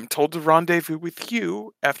 I'm told to rendezvous with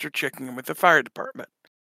you after checking in with the fire department.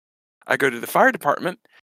 I go to the fire department.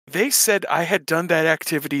 They said I had done that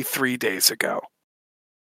activity 3 days ago.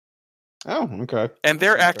 Oh, okay. And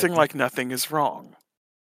they're That's acting like nothing is wrong.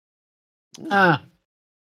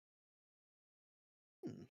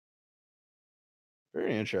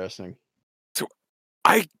 Very interesting.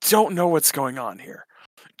 I don't know what's going on here.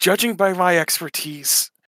 Judging by my expertise,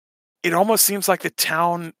 it almost seems like the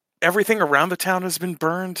town, everything around the town has been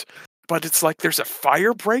burned, but it's like there's a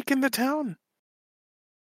fire break in the town.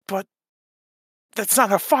 But that's not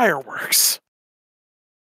how fire works.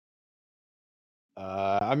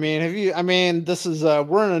 This is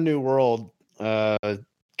we're in a new world,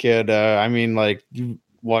 kid. You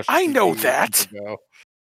watched. I know TV that. ago.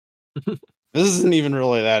 This isn't even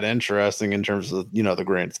really that interesting in terms of the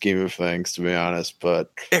grand scheme of things, to be honest.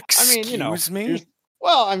 But Excuse me.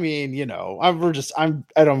 I don't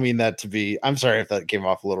mean that to be. I'm sorry if that came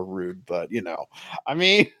off a little rude, but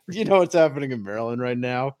what's happening in Maryland right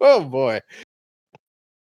now. Oh boy,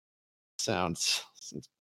 sounds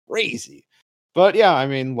crazy. But yeah,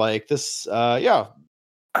 this.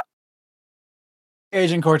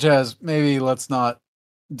 Agent Cortez, maybe let's not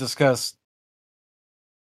discuss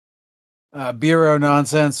bureau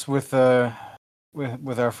nonsense with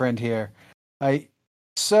our friend here.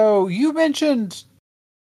 So you mentioned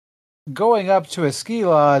going up to a ski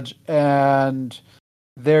lodge and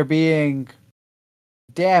there being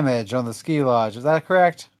damage on the ski lodge. Is that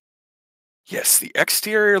correct? Yes, the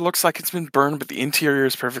exterior looks like it's been burned, but the interior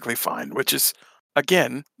is perfectly fine, which is,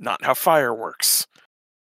 again, not how fire works.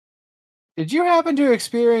 Did you happen to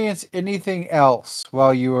experience anything else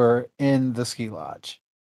while you were in the ski lodge?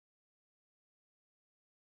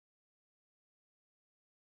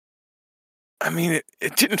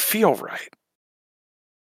 It didn't feel right.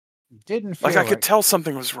 Didn't feel like I could tell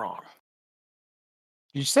something was wrong.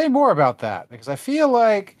 You say more about that, because I feel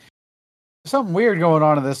like there's something weird going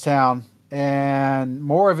on in this town, and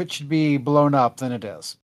more of it should be blown up than it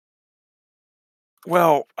is.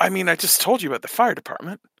 Well, I just told you about the fire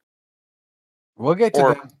department. We'll get to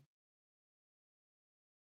them.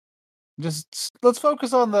 Just let's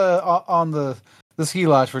focus on the ski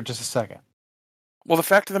lodge for just a second. Well, the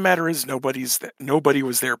fact of the matter is nobody was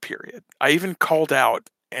there, period. I even called out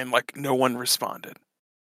and no one responded.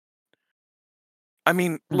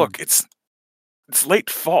 Look, it's late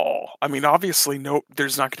fall. Obviously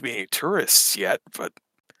there's not going to be any tourists yet, but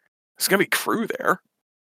there's going to be crew there.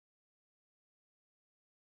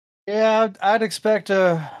 Yeah, I'd expect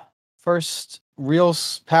a first real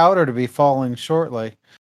powder to be falling shortly,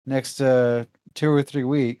 next 2 or 3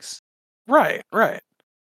 weeks. Right.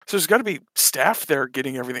 So there's got to be staff there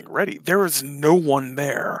getting everything ready. There was no one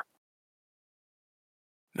there.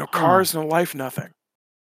 No cars, no life, nothing.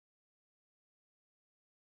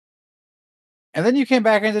 And then you came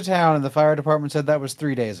back into town and the fire department said that was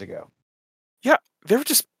 3 days ago. Yeah, they were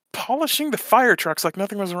just polishing the fire trucks like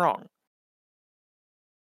nothing was wrong.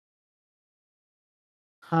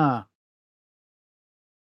 Huh.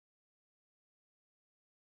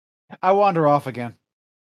 I wander off again.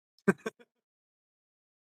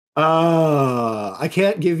 I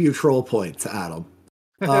can't give you troll points, Adam.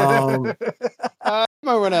 I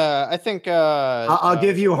think I'll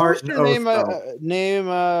give you heart. Your name,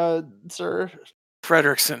 sir?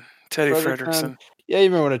 Fredrickson. Teddy Fredrickson. Yeah, you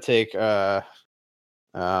might want to take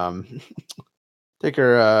take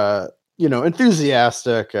her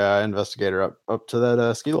enthusiastic investigator up to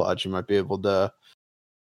that ski lodge. You might be able to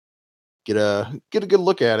get a good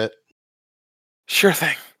look at it. Sure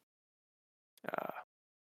thing.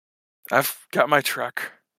 I've got my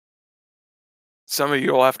truck. Some of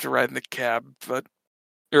you will have to ride in the cab, but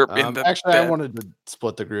actually, I wanted to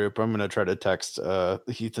split the group. I'm going to try to text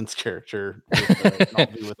Ethan's character with, I'll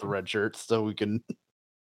be with the red shirt so we can.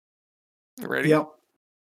 Ready? Yep.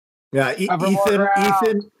 Yeah,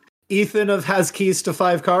 Ethan has keys to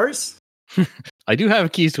 5 cars. I do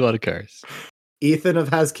have keys to a lot of cars. Ethan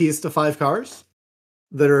has keys to 5 cars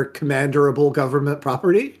that are commanderable government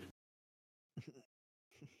property.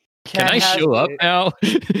 Can I show up now?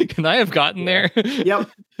 Can I have gotten there?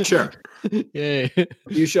 Yep, sure. Yay.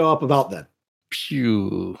 You show up about then.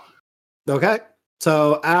 Phew. Okay.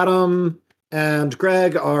 So Adam and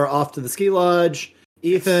Greg are off to the ski lodge.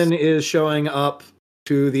 Ethan is showing up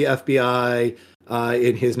to the FBI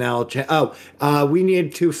in his now. We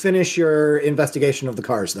need to finish your investigation of the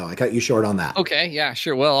cars, though. I cut you short on that. Okay, yeah,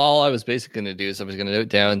 sure. Well, all I was basically going to do is I was going to note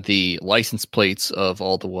down the license plates of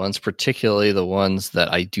all the ones, particularly the ones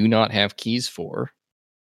that I do not have keys for.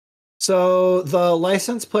 So the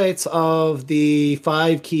license plates of the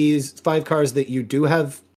 5 cars that you do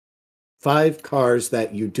have. 5 cars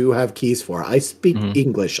that you do have keys for. I speak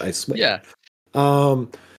English, I swear. Yeah.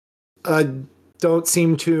 Don't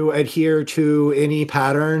seem to adhere to any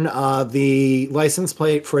pattern. The license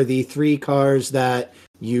plate for the 3 cars that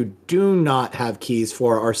you do not have keys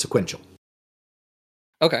for are sequential.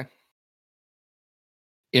 Okay.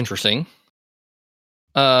 Interesting.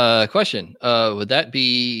 Question. Would that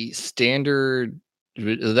be standard?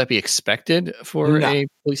 Would that be expected for a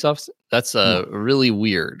police officer? That's really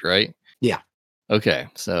weird, right? Yeah. Okay.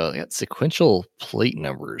 So got sequential plate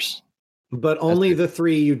numbers. But only the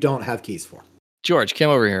 3 you don't have keys for. George, come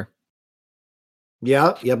over here.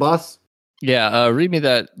 Yeah, boss. Yeah, read me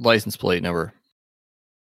that license plate number.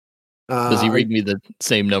 Does he read me the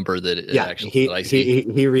same number that it actually I see?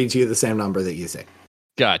 He reads you the same number that you see.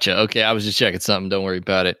 Gotcha. Okay, I was just checking something. Don't worry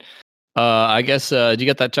about it. I guess did you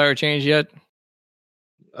get that tire change yet?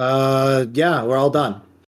 Yeah, we're all done.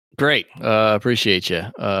 Great. Appreciate you.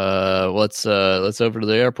 Let's over to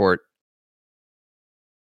the airport.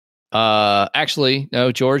 Actually,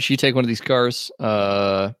 no, George, you take one of these cars.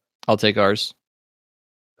 I'll take ours.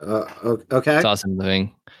 Okay. Toss in the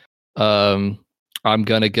thing. I'm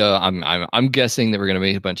gonna go. I'm guessing that we're gonna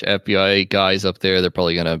meet a bunch of FBI guys up there. They're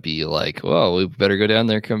probably gonna be like, "Well, we better go down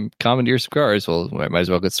there, commandeer some cars." Well, we might as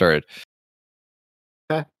well get started.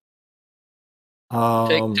 Okay.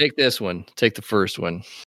 Take this one. Take the first one.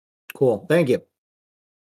 Cool. Thank you.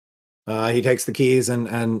 He takes the keys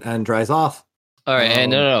and drives off. All right,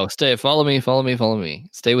 and no, stay. Follow me.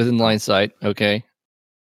 Stay within line of sight, okay?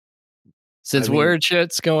 Since weird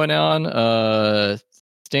shit's going on,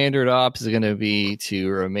 standard ops is going to be to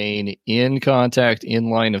remain in contact, in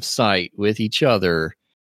line of sight with each other,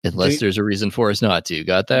 unless there's a reason for us not to.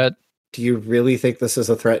 Got that? Do you really think this is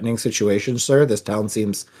a threatening situation, sir? This town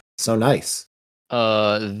seems so nice.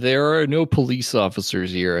 There are no police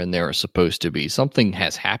officers here, and there are supposed to be. Something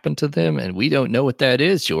has happened to them, and we don't know what that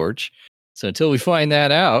is, George. So until we find that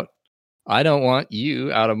out, I don't want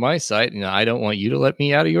you out of my sight, and I don't want you to let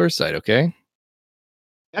me out of your sight, okay?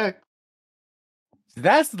 Okay.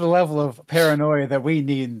 That's the level of paranoia that we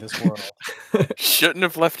need in this world. Shouldn't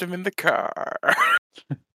have left him in the car.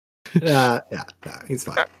 Yeah, he's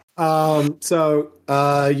fine. So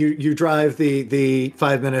you drive the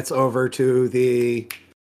 5 minutes over to the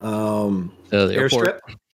airstrip.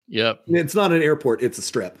 Yep. It's not an airport, it's a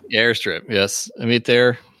strip. Airstrip, yes. I meet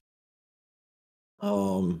there.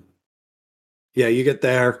 Yeah, you get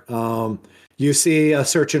there. You see a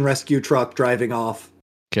search and rescue truck driving off.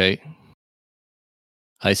 Okay.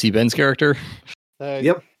 I see Ben's character.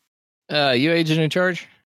 Yep. You agent in charge?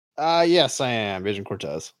 Yes, I am. Agent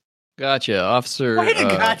Cortez. Gotcha. Officer. Wait a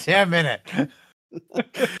goddamn minute.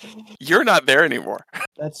 You're not there anymore.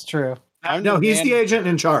 That's true. He's the agent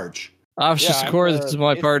in charge. Officer Sikora, this is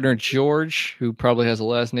my partner, George, who probably has a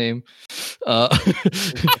last name.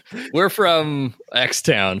 We're from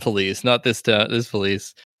X-Town Police, not this town. This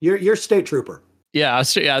police. You're state trooper. Yeah,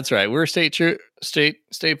 that's right. We're state troopers.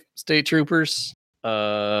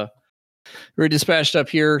 We're dispatched up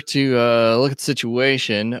here to look at the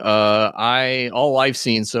situation. All I've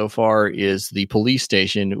seen so far is the police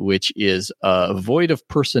station, which is void of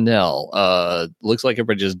personnel. Looks like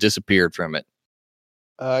everybody just disappeared from it.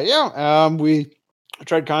 We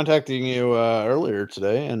tried contacting you earlier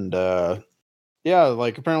today, and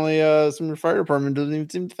apparently some of your fire department doesn't even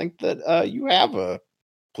seem to think that you have a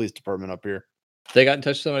police department up here. They got in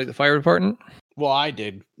touch with somebody at the fire department? Well, I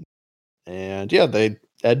did. And they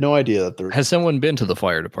had no idea that there has someone been to the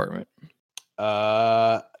fire department.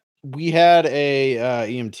 We had a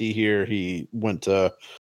EMT here. He went to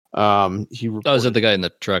is it the guy in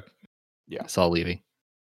the truck? Yeah, I saw leaving.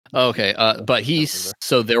 Okay, but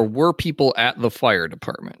so there were people at the fire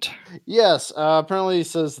department. Yes, apparently he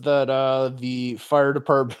says that the fire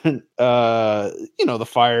department, the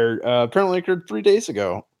fire apparently occurred 3 days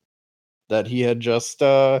ago. That he had just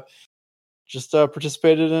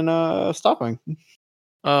participated in stopping.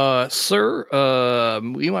 Sir,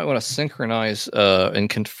 we might want to synchronize and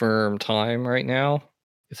confirm time right now.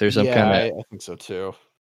 If there's some kind of, I think so too.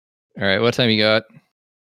 All right, what time you got?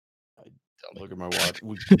 Look at my watch.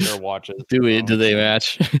 We compare watches. Do they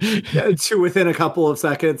match? To within a couple of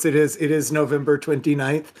seconds. It is November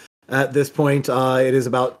 29th. At this point, it is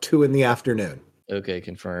about 2 p.m. Okay,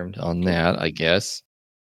 confirmed on that, I guess.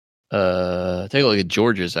 Take a look at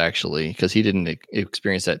George's actually, because he didn't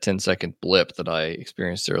experience that 10-second blip that I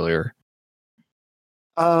experienced earlier.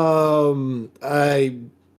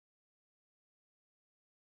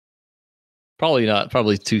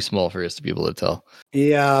 Probably too small for us to be able to tell.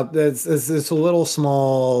 Yeah, it's a little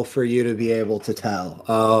small for you to be able to tell.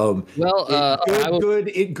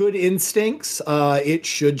 Good instincts. It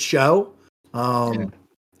should show.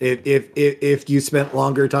 If you spent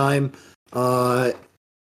longer time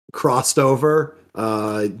crossed over,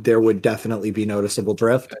 there would definitely be noticeable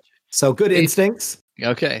drift. So good instincts.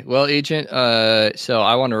 Okay, well, Agent. So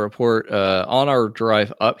I want to report on our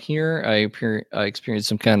drive up here. I experienced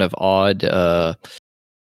some kind of odd,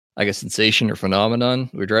 sensation or phenomenon.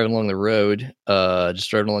 We were driving along the road, just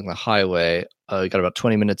driving along the highway. We got about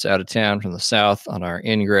 20 minutes out of town from the south on our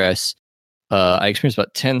ingress. I experienced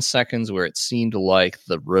about 10 seconds where it seemed like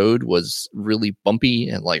the road was really bumpy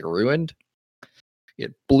and like ruined.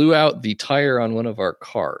 It blew out the tire on one of our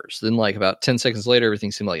cars. Then, like about 10 seconds later,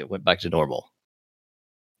 everything seemed like it went back to normal.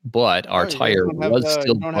 But our tire was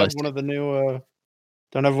still busted. Don't have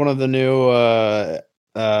one of the new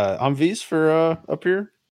Humvees for up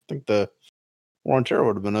here. I think the War on Terror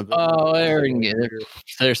would have been up. Oh,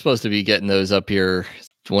 they're supposed to be getting those up here.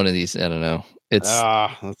 One of these, I don't know.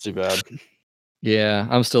 That's too bad. Yeah,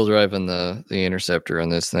 I'm still driving the Interceptor on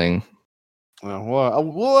this thing. We'll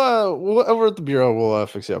over at the bureau we'll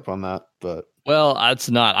fix you up on that. But it's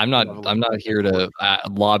not. I'm not here to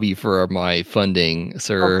lobby for my funding,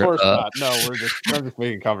 sir. Of course not. No, we're just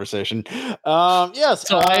making conversation. Yes.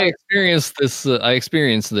 So I experienced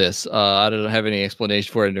this. I don't have any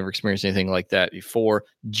explanation for it. I've never experienced anything like that before.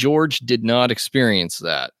 George did not experience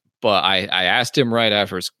that, but I asked him right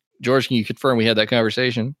afterwards. George, can you confirm we had that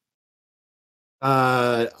conversation?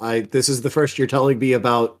 This is the first you're telling me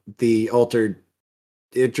about the altered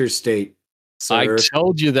interstate, sir. I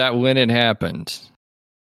told you that when it happened.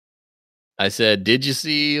 I said, did you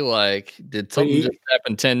see, did something just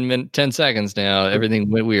happen 10 seconds now? Everything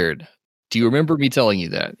went weird. Do you remember me telling you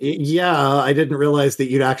that? Yeah, I didn't realize that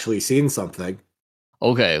you'd actually seen something.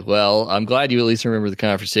 Okay, well, I'm glad you at least remember the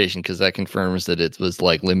conversation, because that confirms that it was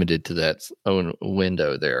limited to that own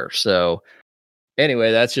window there. So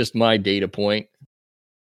anyway, that's just my data point.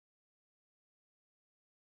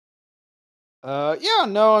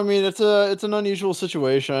 I mean it's an unusual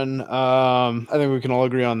situation. I think we can all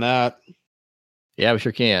agree on that. Yeah, we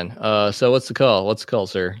sure can. So what's the call? What's the call,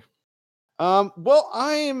 sir? Well,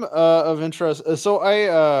 I'm of interest.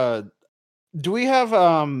 So do we have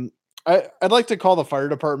I'd like to call the fire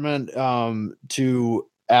department to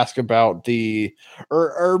ask about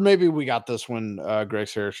or maybe we got this when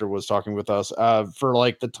Greg's character was talking with us for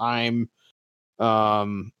the time.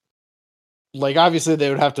 Obviously they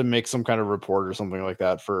would have to make some kind of report or something like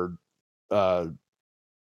that for fighting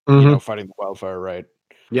the wildfire, right?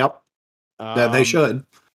 Yep. They should.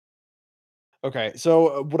 Okay,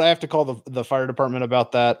 so would I have to call the fire department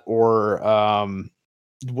about that, or I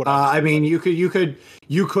mean, you could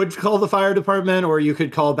call the fire department, or you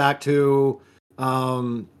could call back to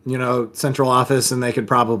central office, and they could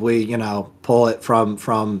probably pull it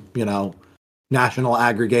from national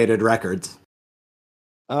aggregated records.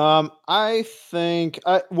 I think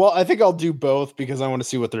I'll do both because I want to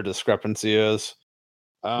see what their discrepancy is.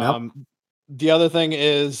 The other thing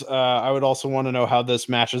is, I would also want to know how this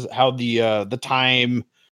matches, how the time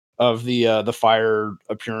of the fire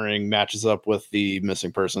appearing matches up with the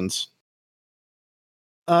missing persons.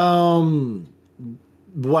 Well,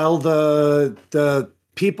 the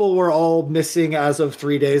people were all missing as of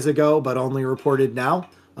 3 days ago, but only reported now.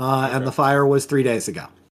 And the fire was 3 days ago.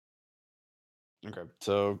 Okay,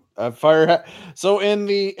 so fire. So in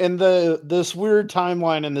this weird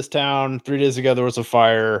timeline in this town, 3 days ago there was a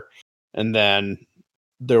fire, and then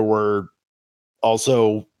there were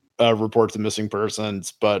also reports of missing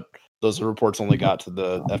persons, but those reports only got to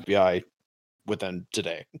the FBI within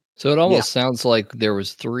today. So it almost sounds like there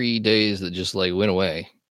was 3 days that just went away.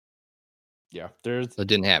 Yeah, it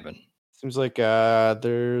didn't happen. Seems like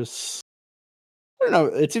there's. I don't know.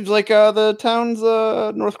 It seems like the town's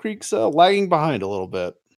North Creek's lagging behind a little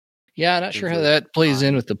bit. Yeah, not sure how that plays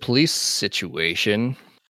in with the police situation.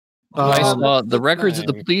 I saw the records that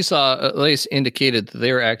the police at least indicated that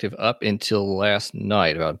they were active up until last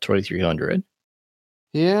night, about 2300.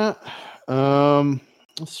 Yeah,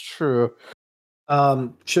 that's true.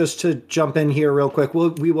 Just to jump in here real quick,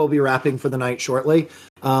 we will be wrapping for the night shortly.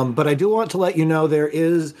 But I do want to let you know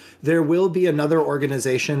there will be another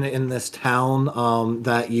organization in this town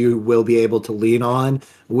that you will be able to lean on,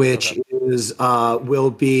 which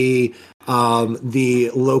will be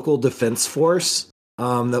the local defense force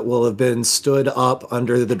that will have been stood up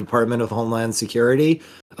under the Department of Homeland Security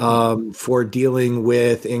for dealing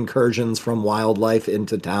with incursions from wildlife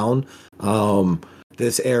into town.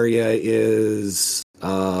 This area is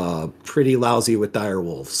pretty lousy with dire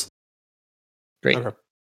wolves. Great. Okay.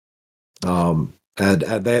 And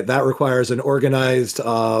that requires an organized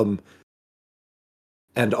and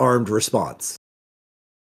armed response.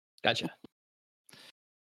 Gotcha.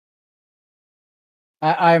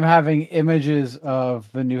 I'm having images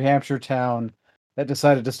of the New Hampshire town that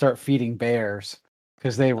decided to start feeding bears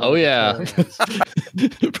because they were. Oh yeah. vegetarians.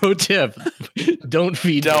 Pro tip: don't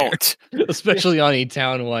feed Don't. bears, especially on a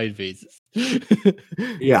town-wide basis.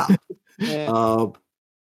 Yeah. Eh,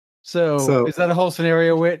 So is that a whole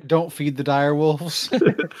scenario? Wit, don't feed the dire wolves.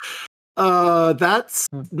 That's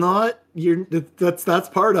not that's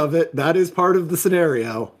part of it. That is part of the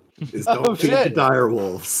scenario. Is don't Oh, feed the shit. dire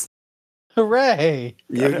wolves. Hooray!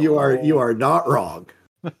 You are not wrong.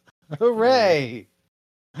 Hooray!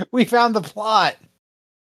 We found the plot.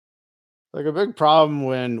 like a big problem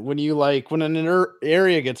when you when an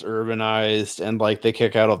area gets urbanized and like they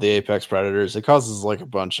kick out all the apex predators, it causes like a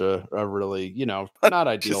bunch of really not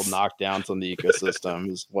ideal knockdowns on the ecosystem.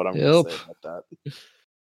 Is what I'm going to say about that.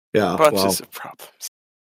 Yeah. Bunches of problems.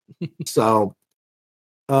 So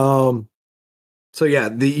yeah,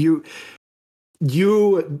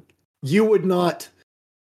 you would not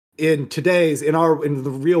in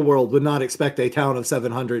the real world would not expect a town of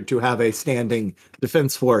 700 to have a standing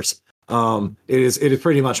defense force. It is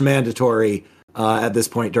pretty much mandatory at this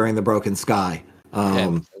point during the Broken Sky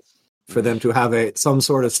for them to have some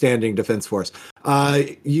sort of standing defense force.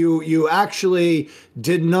 You actually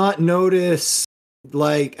did not notice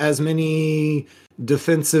like as many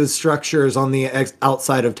defensive structures on the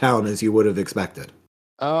outside of town as you would have expected.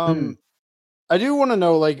 I do want to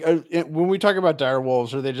know, when we talk about dire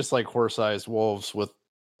wolves, are they just like horse-sized wolves with,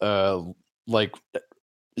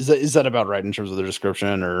 is that about right in terms of their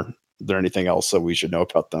description, or is there anything else that we should know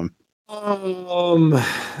about them?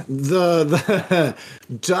 The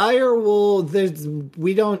dire wolf,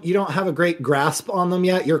 you don't have a great grasp on them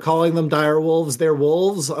yet. You're calling them dire wolves. They're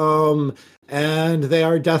wolves. And they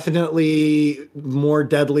are definitely more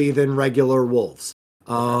deadly than regular wolves.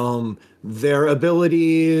 Their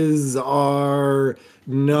abilities are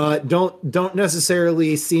don't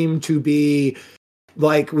necessarily seem to be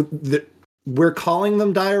like we're calling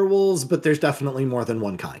them dire wolves, but there's definitely more than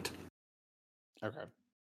one kind. Okay.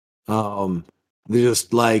 They're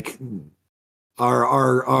just like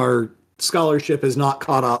our scholarship is not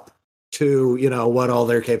caught up to what all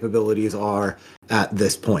their capabilities are at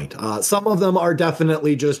this point. Some of them are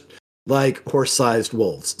definitely just like horse-sized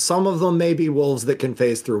wolves. Some of them may be wolves that can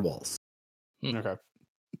phase through walls. Okay.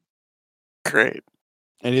 Great.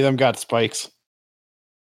 Any of them got spikes?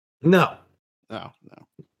 No, No.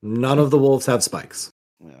 none of the wolves have spikes.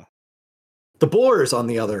 Yeah. The boars, on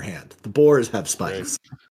the other hand, have spikes.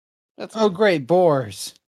 That's Great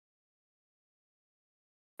boars.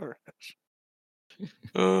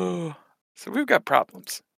 Oh, so we've got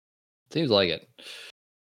problems. Seems like it.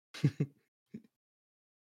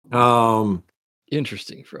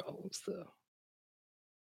 Interesting problems, though.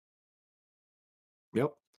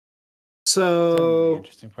 Yep. So many So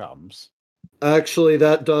interesting problems. actually,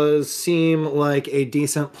 that does seem like a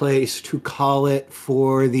decent place to call it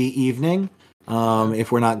for the evening.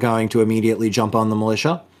 If we're not going to immediately jump on the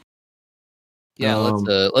militia. Yeah,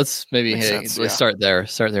 let's maybe Makes sense, yeah. start there.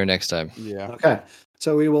 Start there next time. Yeah. Okay.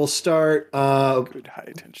 So we will start Good high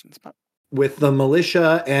attention spot. with the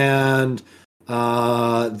militia and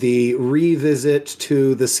the revisit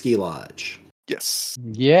to the ski lodge. Yes.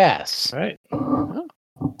 Yes. All right.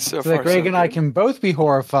 So So that far, Greg so and I good. can both be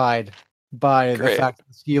horrified by Great. the fact that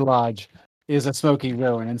the ski lodge is a smoky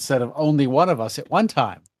ruin instead of only one of us at one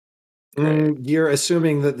time. You're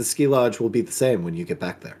assuming that the ski lodge will be the same when you get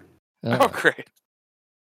back there. Oh, great.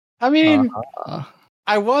 I mean, Uh,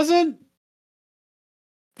 I wasn't,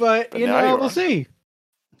 but But now you we'll are. see.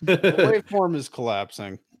 The waveform is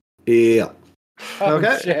collapsing. Yeah. Oh,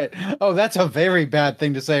 Okay. shit. Oh, that's a very bad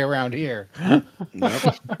thing to say around here. Yep.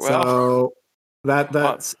 Well, So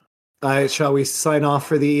that's shall we sign off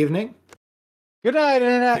for the evening? Good night, I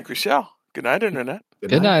Internet. think we shall. Good night, Internet.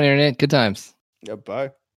 good night, Internet. Good times. Yep.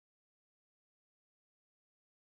 Bye.